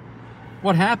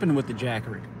 What happened with the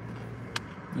Jackery?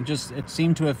 It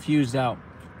seemed to have fused out.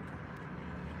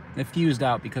 It fused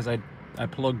out because I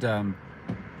plugged a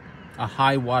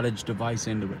high wattage device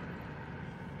into it.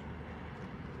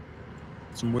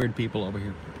 Some weird people over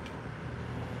here.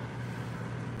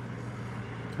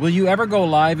 Will you ever go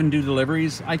live and do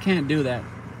deliveries? I can't do that.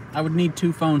 I would need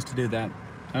 2 phones to do that.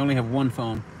 I only have 1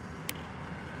 phone.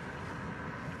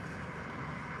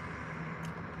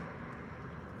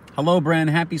 Hello, Bren.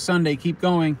 Happy Sunday. Keep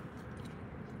going.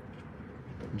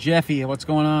 Jeffy, what's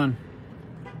going on?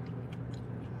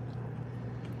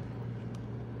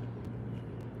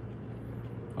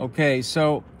 Okay,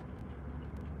 so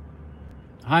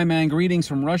hi, man. Greetings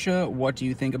from Russia. What do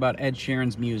you think about Ed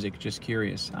Sheeran's music? Just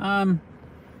curious. I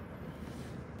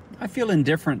feel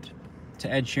indifferent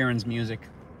to Ed Sheeran's music.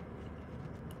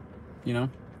 You know?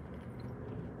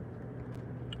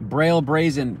 Braille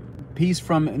Brazen. Peace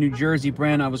from New Jersey,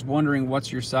 Bren. I was wondering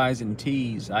what's your size in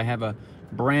tees. I have a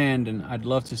brand and I'd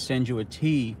love to send you a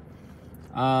tee.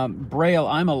 Braille,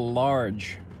 I'm a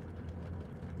large.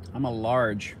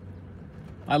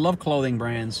 I love clothing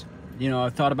brands. You know, I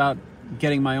thought about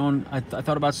getting my own. I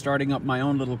thought about starting up my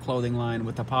own little clothing line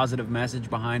with a positive message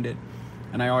behind it,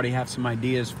 and I already have some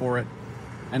ideas for it.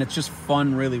 And it's just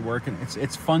fun, really working.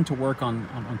 It's fun to work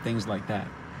on things like that.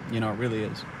 You know, it really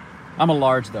is. I'm a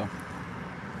large though.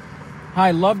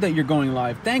 Hi, love that you're going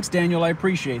live. Thanks, Daniel. I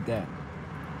appreciate that.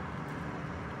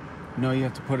 No, you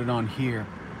have to put it on here.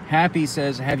 Happy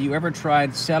says, have you ever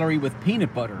tried celery with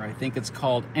peanut butter? I think it's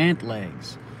called ant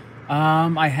legs.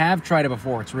 I have tried it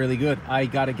before. It's really good. I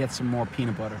got to get some more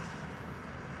peanut butter.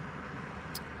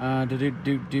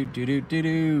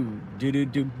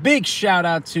 Big shout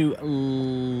out to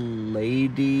Lady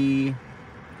D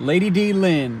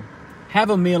Lynn. Have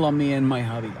a meal on me and my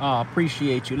hubby. Oh,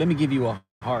 appreciate you. Let me give you a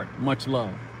heart. Much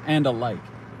love and a like.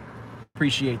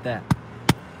 Appreciate that.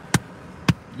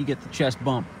 You get the chest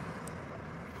bump.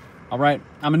 All right.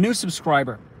 I'm a new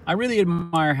subscriber. I really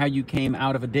admire how you came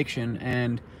out of addiction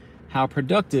and how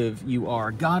productive you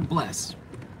are. God bless.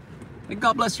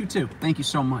 God bless you too. Thank you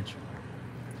so much.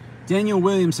 Daniel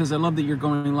Williams says, I love that you're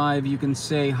going live. You can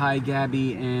say hi,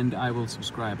 Gabby, and I will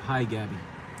subscribe. Hi, Gabby.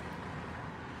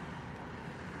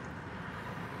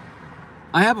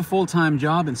 I have a full-time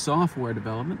job in software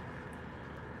development,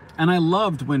 and I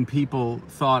loved when people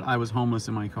thought I was homeless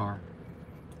in my car.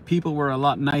 People were a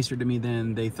lot nicer to me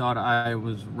then. They thought I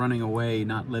was running away,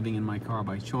 not living in my car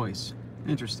by choice.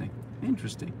 Interesting.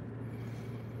 Interesting.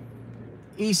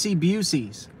 E.C.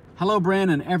 Busey's. Hello,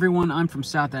 Bren, and everyone. I'm from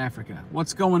South Africa.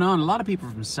 What's going on? A lot of people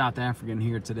from South Africa in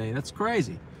here today. That's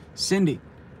crazy. Cindy.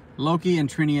 Loki and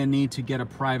Trinia need to get a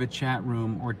private chat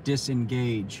room or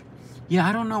disengage. Yeah,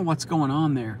 I don't know what's going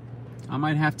on there. I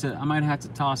might have to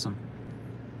toss them.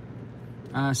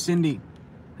 Cindy.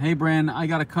 Hey, Bren, I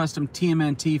got a custom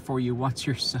TMNT for you. What's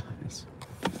your size?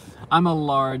 I'm a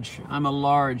large. I'm a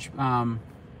large.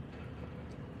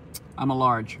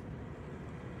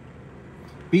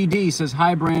 BD says,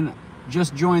 hi, Bren.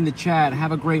 Just joined the chat.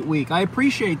 Have a great week. I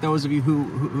appreciate those of you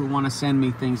who want to send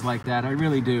me things like that. I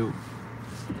really do.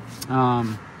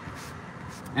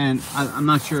 And I'm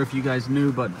not sure if you guys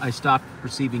knew, but I stopped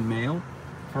receiving mail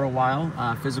for a while,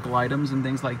 physical items and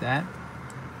things like that.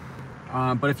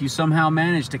 But if you somehow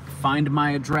manage to find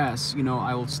my address, you know,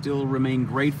 I will still remain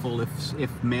grateful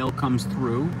if mail comes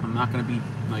through. I'm not going to be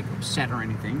like upset or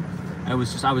anything. I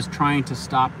was trying to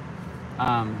stop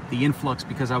the influx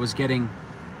because I was getting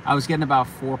about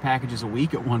 4 packages a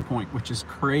week at one point, which is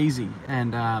crazy.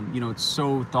 And you know, it's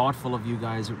so thoughtful of you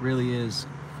guys. It really is.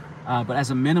 But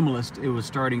as a minimalist, it was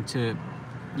starting to,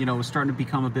 you know,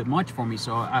 become a bit much for me.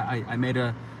 So I made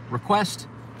a request,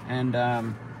 and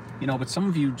you know, but some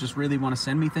of you just really want to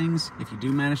send me things. If you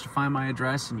do manage to find my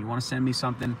address and you want to send me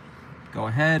something, go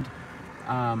ahead.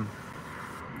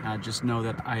 Just know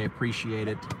that I appreciate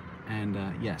it. And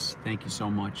yes, thank you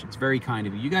so much. It's very kind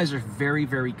of you. You guys are very,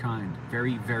 very kind.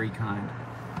 Very, very kind.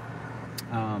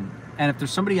 And if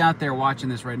there's somebody out there watching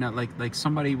this right now, like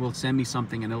somebody will send me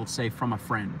something and it'll say from a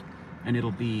friend, and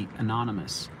it'll be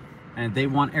anonymous. And they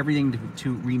want everything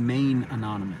to remain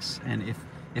anonymous. And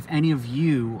if any of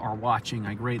you are watching,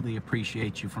 I greatly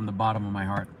appreciate you from the bottom of my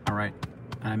heart. All right?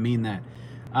 And I mean that.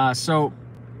 So,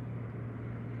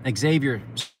 Xavier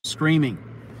screaming.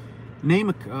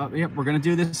 Yep, we're gonna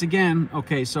do this again.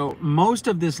 Okay, so most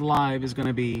of this live is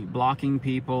gonna be blocking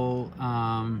people.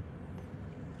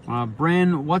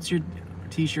 Bren, what's your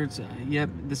t-shirts? Yep,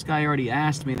 this guy already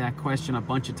asked me that question a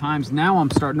bunch of times. Now I'm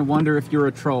starting to wonder if you're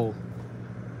a troll.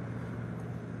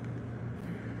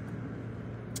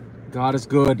 God is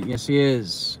good. Yes, he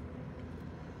is.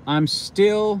 I'm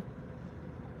still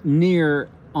near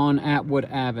on Atwood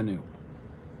Avenue.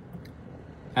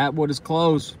 Atwood is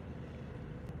closed.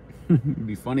 It'd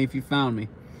be funny if you found me.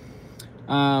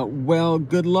 Well,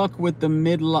 good luck with the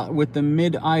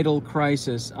mid-idol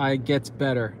crisis. I gets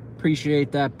better.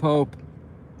 Appreciate that, Pope.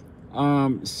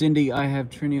 Cindy, I have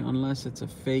Trini unless it's a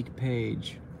fake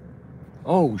page.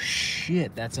 Oh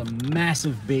shit, that's a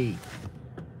massive B.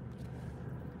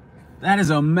 That is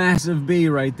a massive B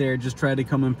right there. Just tried to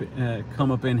come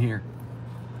up in here.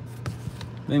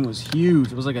 Thing was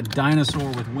huge. It was like a dinosaur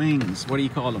with wings. What do you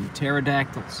call them?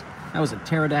 Pterodactyls. That was a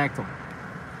pterodactyl.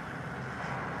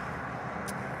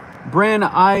 Bren,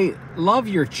 I love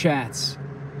your chats.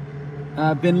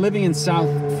 I've been living in South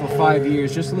for 5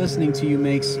 years. Just listening to you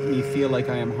makes me feel like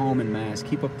I am home in Mass.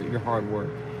 Keep up your hard work.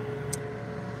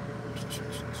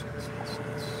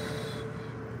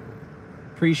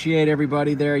 Appreciate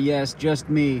everybody there. Yes, just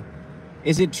me.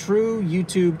 Is it true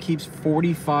YouTube keeps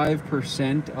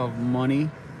 45% of money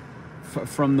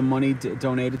from the money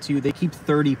donated to you? They keep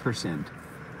 30%.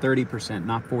 30%,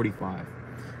 not 45.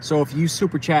 So if you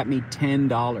super chat me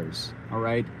 $10, all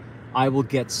right, I will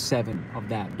get 7 of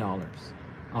that dollars,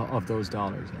 of those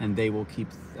dollars, and they will keep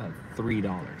 $3,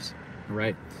 all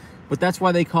right? But that's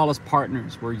why they call us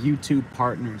partners. We're YouTube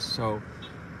partners. So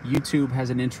YouTube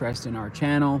has an interest in our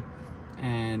channel,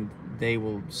 and they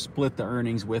will split the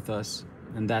earnings with us,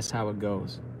 and that's how it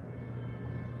goes.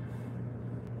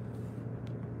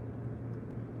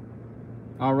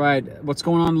 All right, what's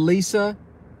going on, Lisa?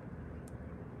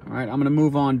 All right, I'm gonna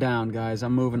move on down, guys.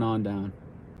 I'm moving on down.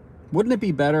 Wouldn't it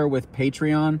be better with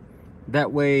Patreon?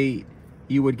 That way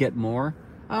you would get more.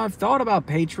 I've thought about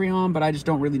Patreon, but I just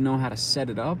don't really know how to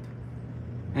set it up.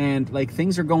 And like,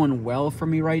 things are going well for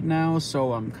me right now,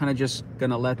 so I'm kind of just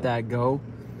gonna let that go.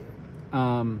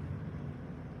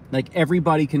 Like,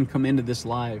 everybody can come into this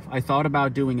live. I thought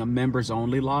about doing a members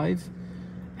only live,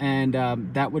 and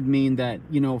that would mean that,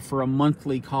 you know, for a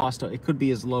monthly cost, it could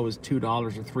be as low as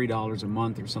 $2 or $3 a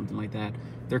month or something like that.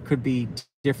 There could be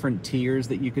different tiers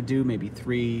that you could do, maybe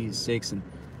 3, 6, and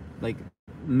like,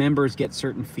 members get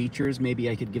certain features. Maybe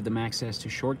I could give them access to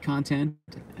short content,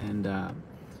 and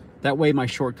that way my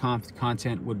short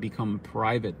content would become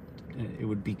private. It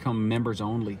would become members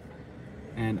only.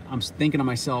 And I'm thinking to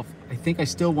myself, I think I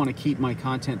still want to keep my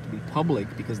content to be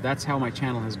public, because that's how my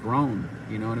channel has grown.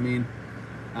 You know what I mean?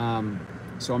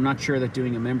 So I'm not sure that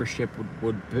doing a membership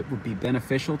would be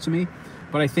beneficial to me,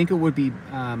 but I think it would be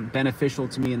beneficial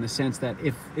to me in the sense that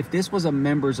if this was a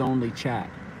members only chat,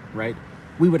 right,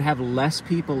 we would have less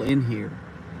people in here,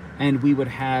 and we would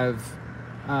have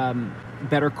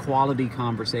better quality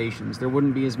conversations. There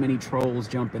wouldn't be as many trolls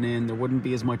jumping in. There wouldn't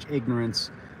be as much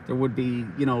ignorance. There would be,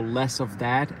 you know, less of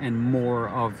that and more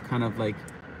of kind of like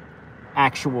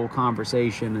actual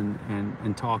conversation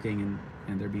and talking,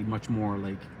 and there'd be much more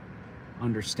like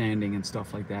understanding and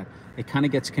stuff like that. It kind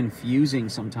of gets confusing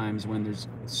sometimes when there's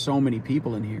so many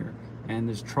people in here, and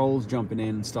there's trolls jumping in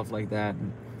and stuff like that,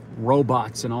 and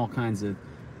robots and all kinds of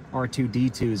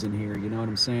R2-D2s in here, you know what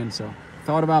I'm saying? So I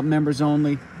thought about members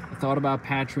only. I thought about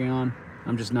Patreon.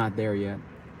 I'm just not there yet.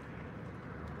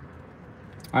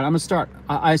 All right, I'm gonna start.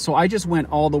 So I just went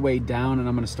all the way down, and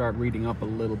I'm gonna start reading up a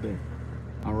little bit.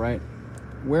 All right,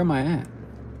 where am I at?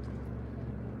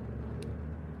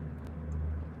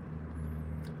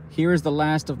 Here is the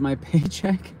last of my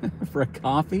paycheck for a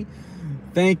coffee.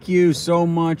 Thank you so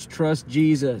much, Trust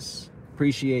Jesus.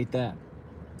 Appreciate that.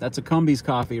 That's a Cumbies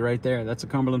coffee right there. That's a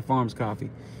Cumberland Farms coffee.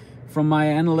 From my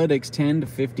analytics, 10 to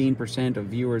 15% of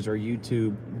viewers are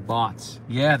YouTube bots.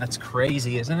 Yeah, that's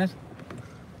crazy, isn't it?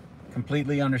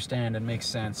 Completely understand and makes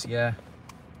sense. Yeah,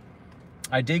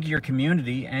 I dig your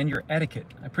community and your etiquette.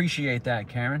 I appreciate that,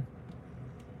 Karen.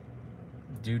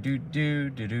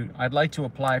 I'd like to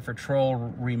apply for troll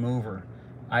remover.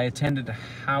 I attended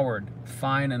Howard,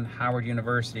 Fine and Howard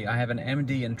University. I have an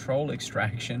MD in troll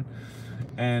extraction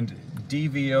and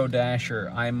DVO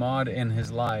Dasher. I mod in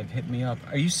his live. Hit me up.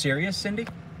 Are you serious, Cindy?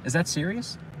 Is that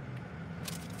serious?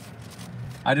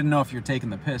 I didn't know if you're taking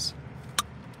the piss.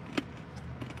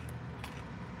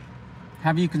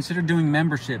 Have you considered doing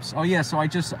memberships? Oh yeah, so I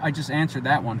just answered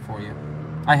that one for you.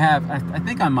 I have. I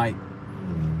think I might.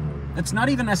 It's not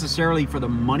even necessarily for the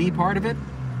money part of it.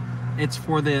 It's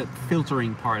for the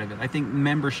filtering part of it. I think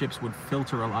memberships would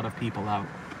filter a lot of people out.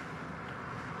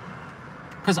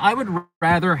 Because I would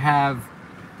rather have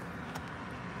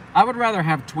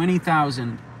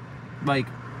 20,000 like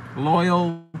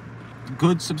loyal,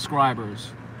 good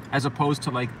subscribers as opposed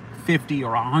to like 50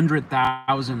 or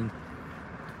 100,000,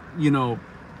 you know,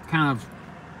 kind of,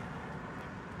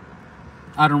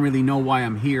 I don't really know why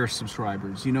I'm here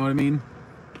subscribers. You know what I mean?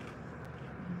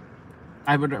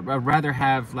 I'd rather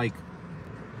have like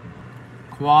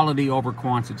quality over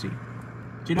quantity. Do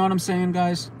you know what I'm saying,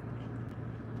 guys?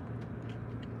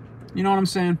 You know what I'm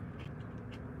saying?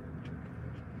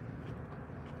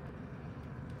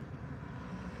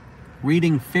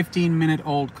 Reading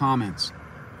 15-minute-old comments.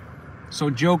 So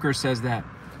Joker says that.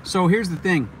 So here's the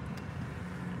thing.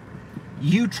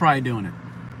 You try doing it.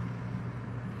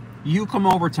 You come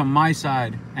over to my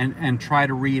side and try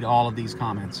to read all of these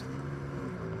comments.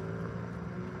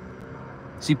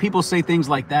 See, people say things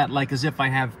like that, like as if I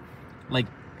have like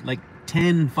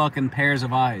 10 fucking pairs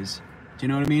of eyes. Do you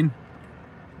know what I mean?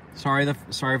 Sorry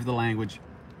for the language.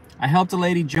 I helped a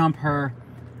lady jump her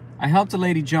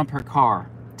car.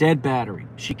 Dead battery.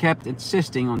 She kept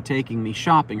insisting on taking me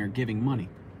shopping or giving money.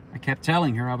 I kept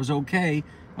telling her I was okay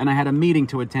and I had a meeting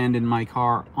to attend in my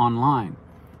car online.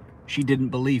 She didn't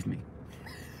believe me.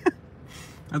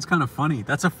 That's kind of funny.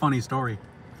 That's a funny story.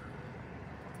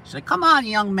 She said, "Come on,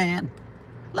 young man.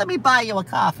 Let me buy you a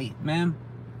coffee." Ma'am,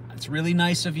 that's really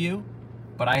nice of you,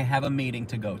 but I have a meeting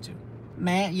to go to.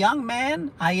 Young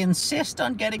man, I insist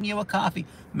on getting you a coffee.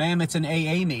 Ma'am, it's an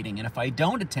AA meeting, and if I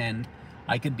don't attend,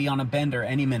 I could be on a bender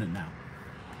any minute now.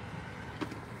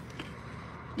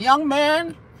 Young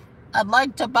man, I'd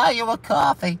like to buy you a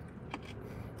coffee.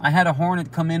 I had a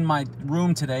hornet come in my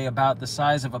room today about the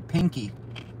size of a pinky.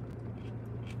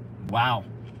 Wow.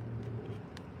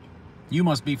 You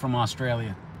must be from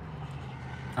Australia.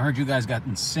 I heard you guys got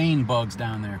insane bugs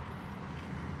down there.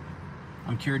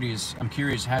 I'm curious,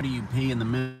 how do you pee in the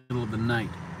middle of the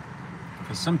night?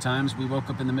 Because sometimes we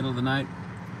woke up in the middle of the night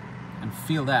and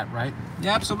feel that, right?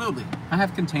 Yeah, absolutely. I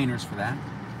have containers for that.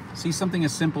 See, something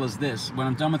as simple as this. When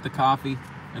I'm done with the coffee,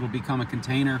 it'll become a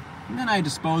container, and then I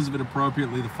dispose of it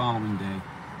appropriately the following day.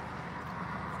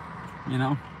 You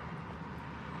know?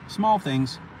 Small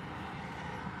things.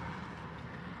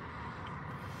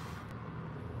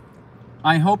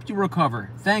 I hope you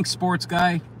recover. Thanks, sports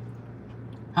guy.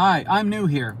 Hi, I'm new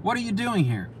here. What are you doing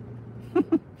here?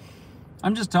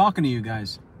 I'm just talking to you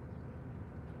guys.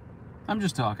 I'm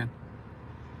just talking.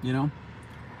 You know?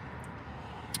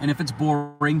 And if it's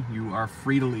boring, you are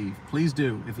free to leave. Please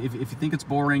do. If you think it's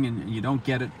boring and you don't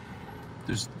get it,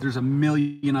 there's a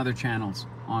million other channels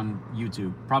on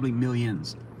YouTube. Probably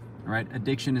millions. All right?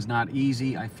 Addiction is not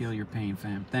easy. I feel your pain,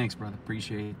 fam. Thanks, brother.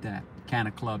 Appreciate that.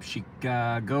 Canna Club,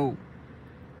 Chicago.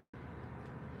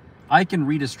 I can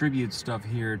redistribute stuff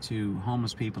here to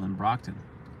homeless people in Brockton.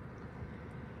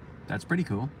 That's pretty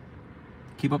cool.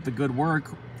 Keep up the good work.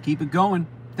 Keep it going.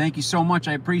 Thank you so much.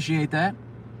 I appreciate that.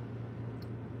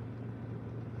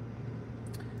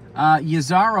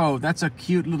 Yazaro, that's a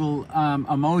cute little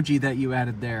emoji that you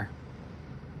added there.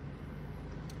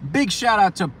 Big shout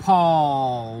out to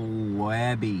Paul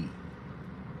Webby.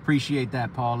 Appreciate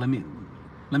that, Paul. Let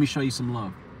me show you some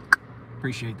love.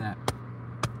 Appreciate that.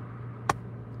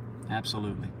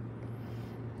 Absolutely.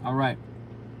 All right.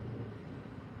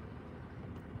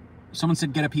 Someone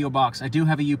said get a P.O. box. I do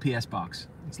have a UPS box.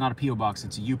 It's not a P.O. box.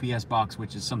 It's a UPS box,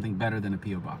 which is something better than a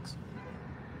P.O. box.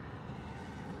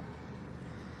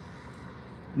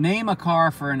 Name a car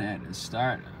for an edit.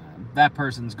 Start. That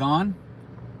person's gone.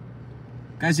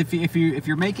 Guys, if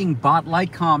you're making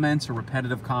bot-like comments or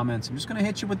repetitive comments, I'm just going to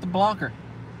hit you with the blocker.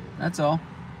 That's all.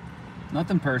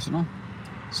 Nothing personal.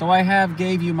 So I have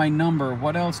gave you my number.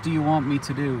 What else do you want me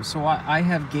to do? So I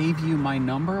have gave you my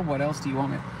number. What else do you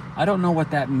want me? I don't know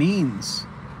what that means.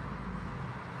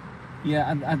 Yeah,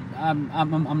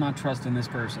 I'm not trusting this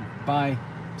person. Bye.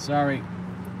 Sorry.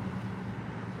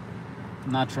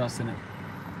 I'm not trusting it.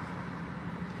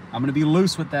 I'm gonna be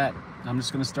loose with that. I'm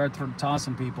just gonna start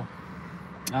tossing people.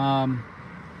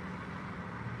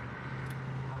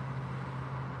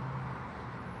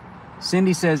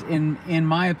 Cindy says, in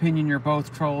my opinion, you're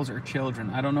both trolls or children.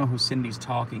 I don't know who Cindy's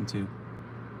talking to.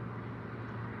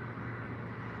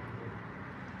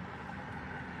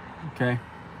 Okay,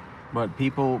 but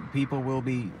people will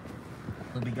be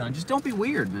gone. Just don't be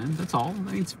weird, man. That's all.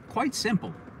 I mean, it's quite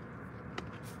simple.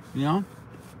 You know.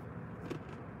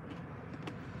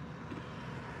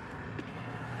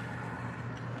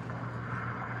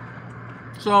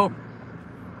 So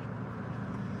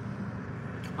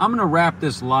I'm gonna wrap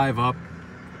this live up.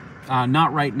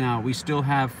 Not right now. We still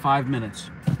have 5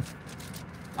 minutes.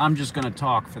 I'm just gonna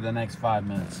talk for the next 5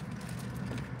 minutes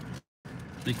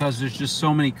because there's just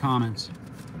so many comments.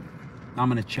 I'm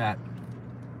going to chat.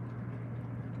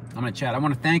 I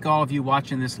want to thank all of you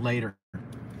watching this later.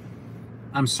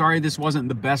 I'm sorry this wasn't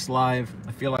the best live.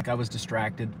 I feel like I was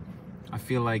distracted. I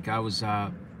feel like I was,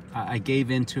 I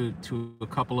gave in to a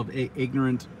couple of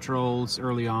ignorant trolls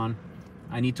early on.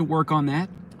 I need to work on that.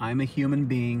 I'm a human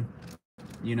being.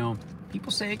 You know,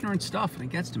 people say ignorant stuff and it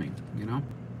gets to me, you know?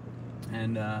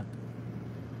 And,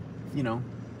 you know,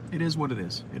 it is what it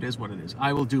is. It is what it is.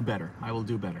 I will do better. I will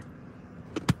do better.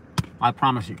 I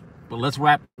promise you. But let's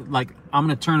wrap, like, I'm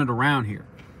going to turn it around here.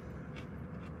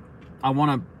 I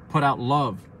want to put out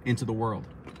love into the world.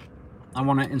 I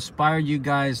want to inspire you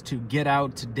guys to get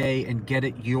out today and get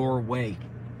it your way.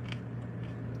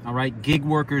 All right? Gig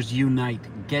workers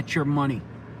unite. Get your money.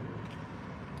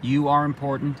 You are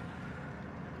important.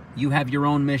 You have your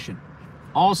own mission.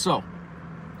 Also,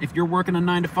 if you're working a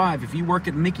 9-to-5, if you work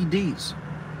at Mickey D's,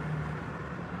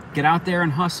 get out there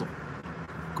and hustle.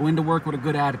 Go into work with a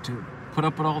good attitude. Put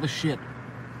up with all the shit.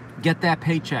 Get that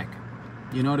paycheck.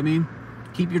 You know what I mean?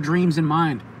 Keep your dreams in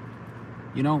mind.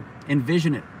 You know,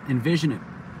 envision it. Envision it.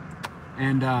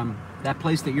 And that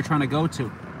place that you're trying to go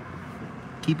to,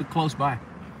 keep it close by.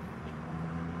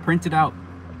 Print it out.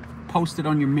 Post it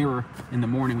on your mirror in the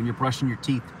morning when you're brushing your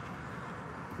teeth.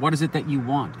 What is it that you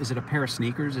want? Is it a pair of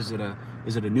sneakers? Is it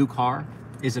a new car?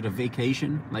 Is it a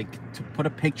vacation? Like, to put a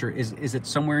picture, is it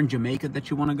somewhere in Jamaica that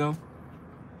you want to go?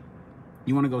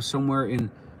 You want to go somewhere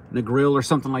in a grill or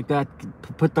something like that?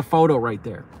 Put the photo right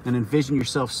there and envision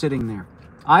yourself sitting there.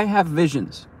 I have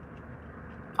visions.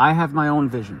 I have my own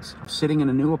visions. I'm sitting in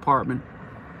a new apartment,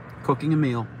 cooking a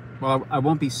meal. Well, I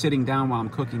won't be sitting down while I'm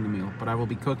cooking the meal, but I will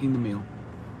be cooking the meal.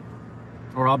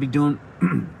 Or I'll be doing,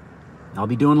 I'll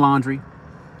be doing laundry,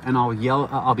 and I'll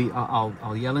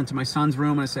yell into my son's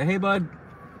room and I say, "Hey, bud,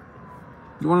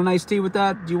 you want a nice tea with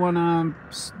that? Do you want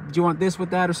this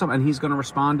with that or something?" And he's going to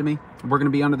respond to me. We're going to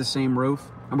be under the same roof,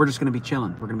 and we're just going to be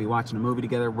chilling. We're going to be watching a movie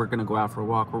together. We're going to go out for a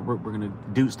walk. We're going to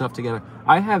do stuff together.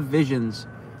 I have visions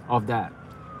of that.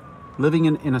 Living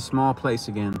in a small place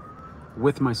again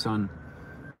with my son,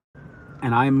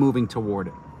 and I am moving toward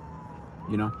it,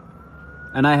 you know?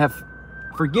 And I have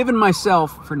forgiven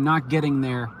myself for not getting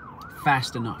there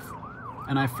fast enough.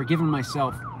 And I've forgiven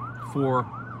myself for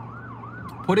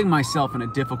putting myself in a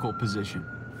difficult position.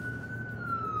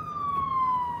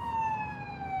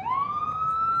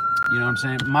 You know what I'm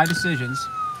saying? My decisions,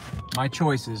 my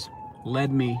choices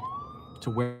led me to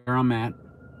where I'm at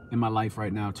in my life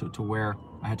right now, to where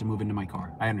I had to move into my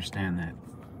car. I understand that.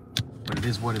 But it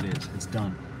is what it is. It's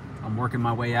done. I'm working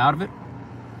my way out of it.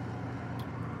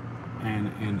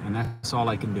 And that's all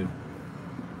I can do.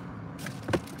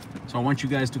 So I want you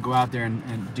guys to go out there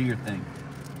and do your thing.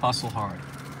 Hustle hard.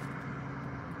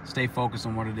 Stay focused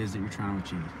on what it is that you're trying to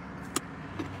achieve.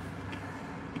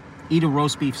 Eat a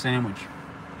roast beef sandwich.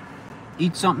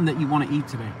 Eat something that you want to eat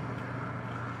today.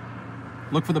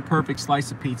 Look for the perfect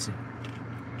slice of pizza.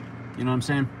 You know what I'm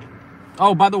saying?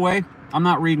 Oh, by the way, I'm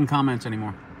not reading comments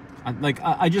anymore.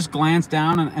 I just glance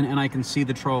down and I can see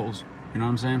the trolls. You know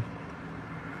what I'm saying?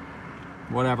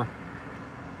 Whatever.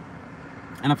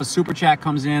 And if a super chat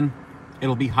comes in,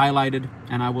 it'll be highlighted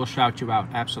and I will shout you out.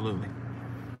 Absolutely.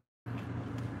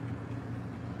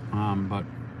 But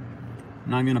I'm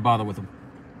not even gonna bother with them.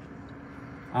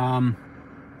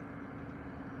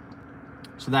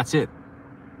 So that's it.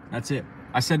 That's it.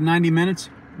 I said 90 minutes.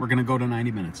 We're gonna go to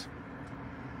 90 minutes.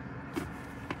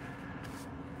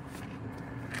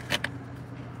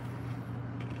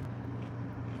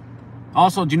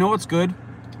 Also, do you know what's good?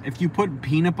 If you put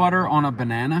peanut butter on a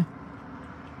banana,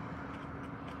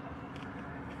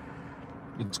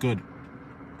 it's good.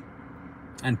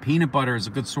 And peanut butter is a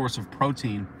good source of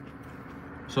protein.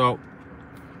 So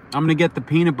I'm gonna get the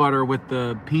peanut butter with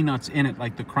the peanuts in it,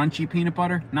 like the crunchy peanut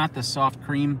butter, not the soft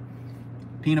cream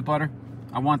peanut butter.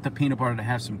 I want the peanut butter to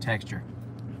have some texture.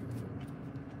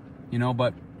 You know,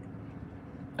 but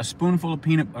a spoonful of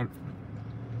peanut butter,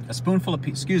 a spoonful of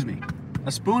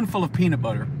peanut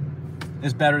butter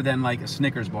is better than like a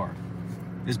Snickers bar.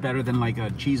 Is better than like a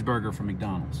cheeseburger from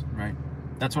McDonald's, right?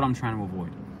 That's what I'm trying to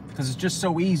avoid. Because it's just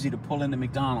so easy to pull into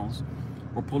McDonald's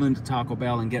or pull into Taco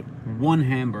Bell and get one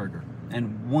hamburger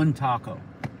and one taco.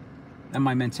 And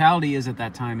my mentality is at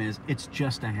that time is, it's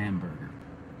just a hamburger.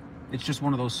 It's just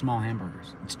one of those small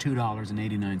hamburgers. It's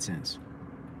 $2.89.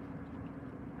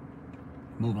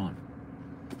 Move on.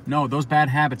 No, those bad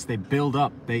habits, they build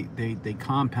up. They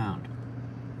compound.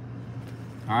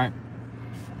 All right.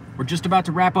 We're just about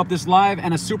to wrap up this live,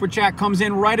 and a super chat comes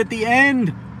in right at the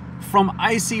end from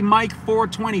Icy Mike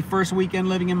 420. First weekend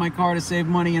living in my car to save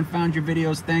money and found your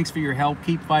videos. Thanks for your help.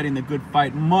 Keep fighting the good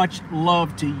fight. Much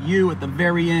love to you at the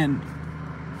very end.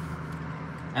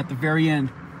 at the very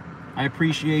end. I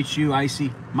appreciate you,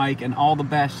 Icy, Mike, and all the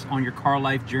best on your car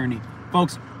life journey.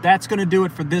 Folks, that's going to do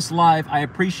it for this live. I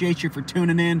appreciate you for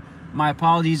tuning in. My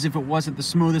apologies if it wasn't the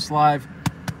smoothest live.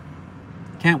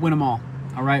 Can't win them all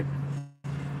right?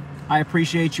 I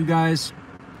appreciate you guys,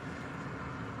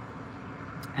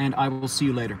 and I will see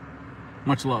you later.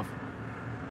 Much love.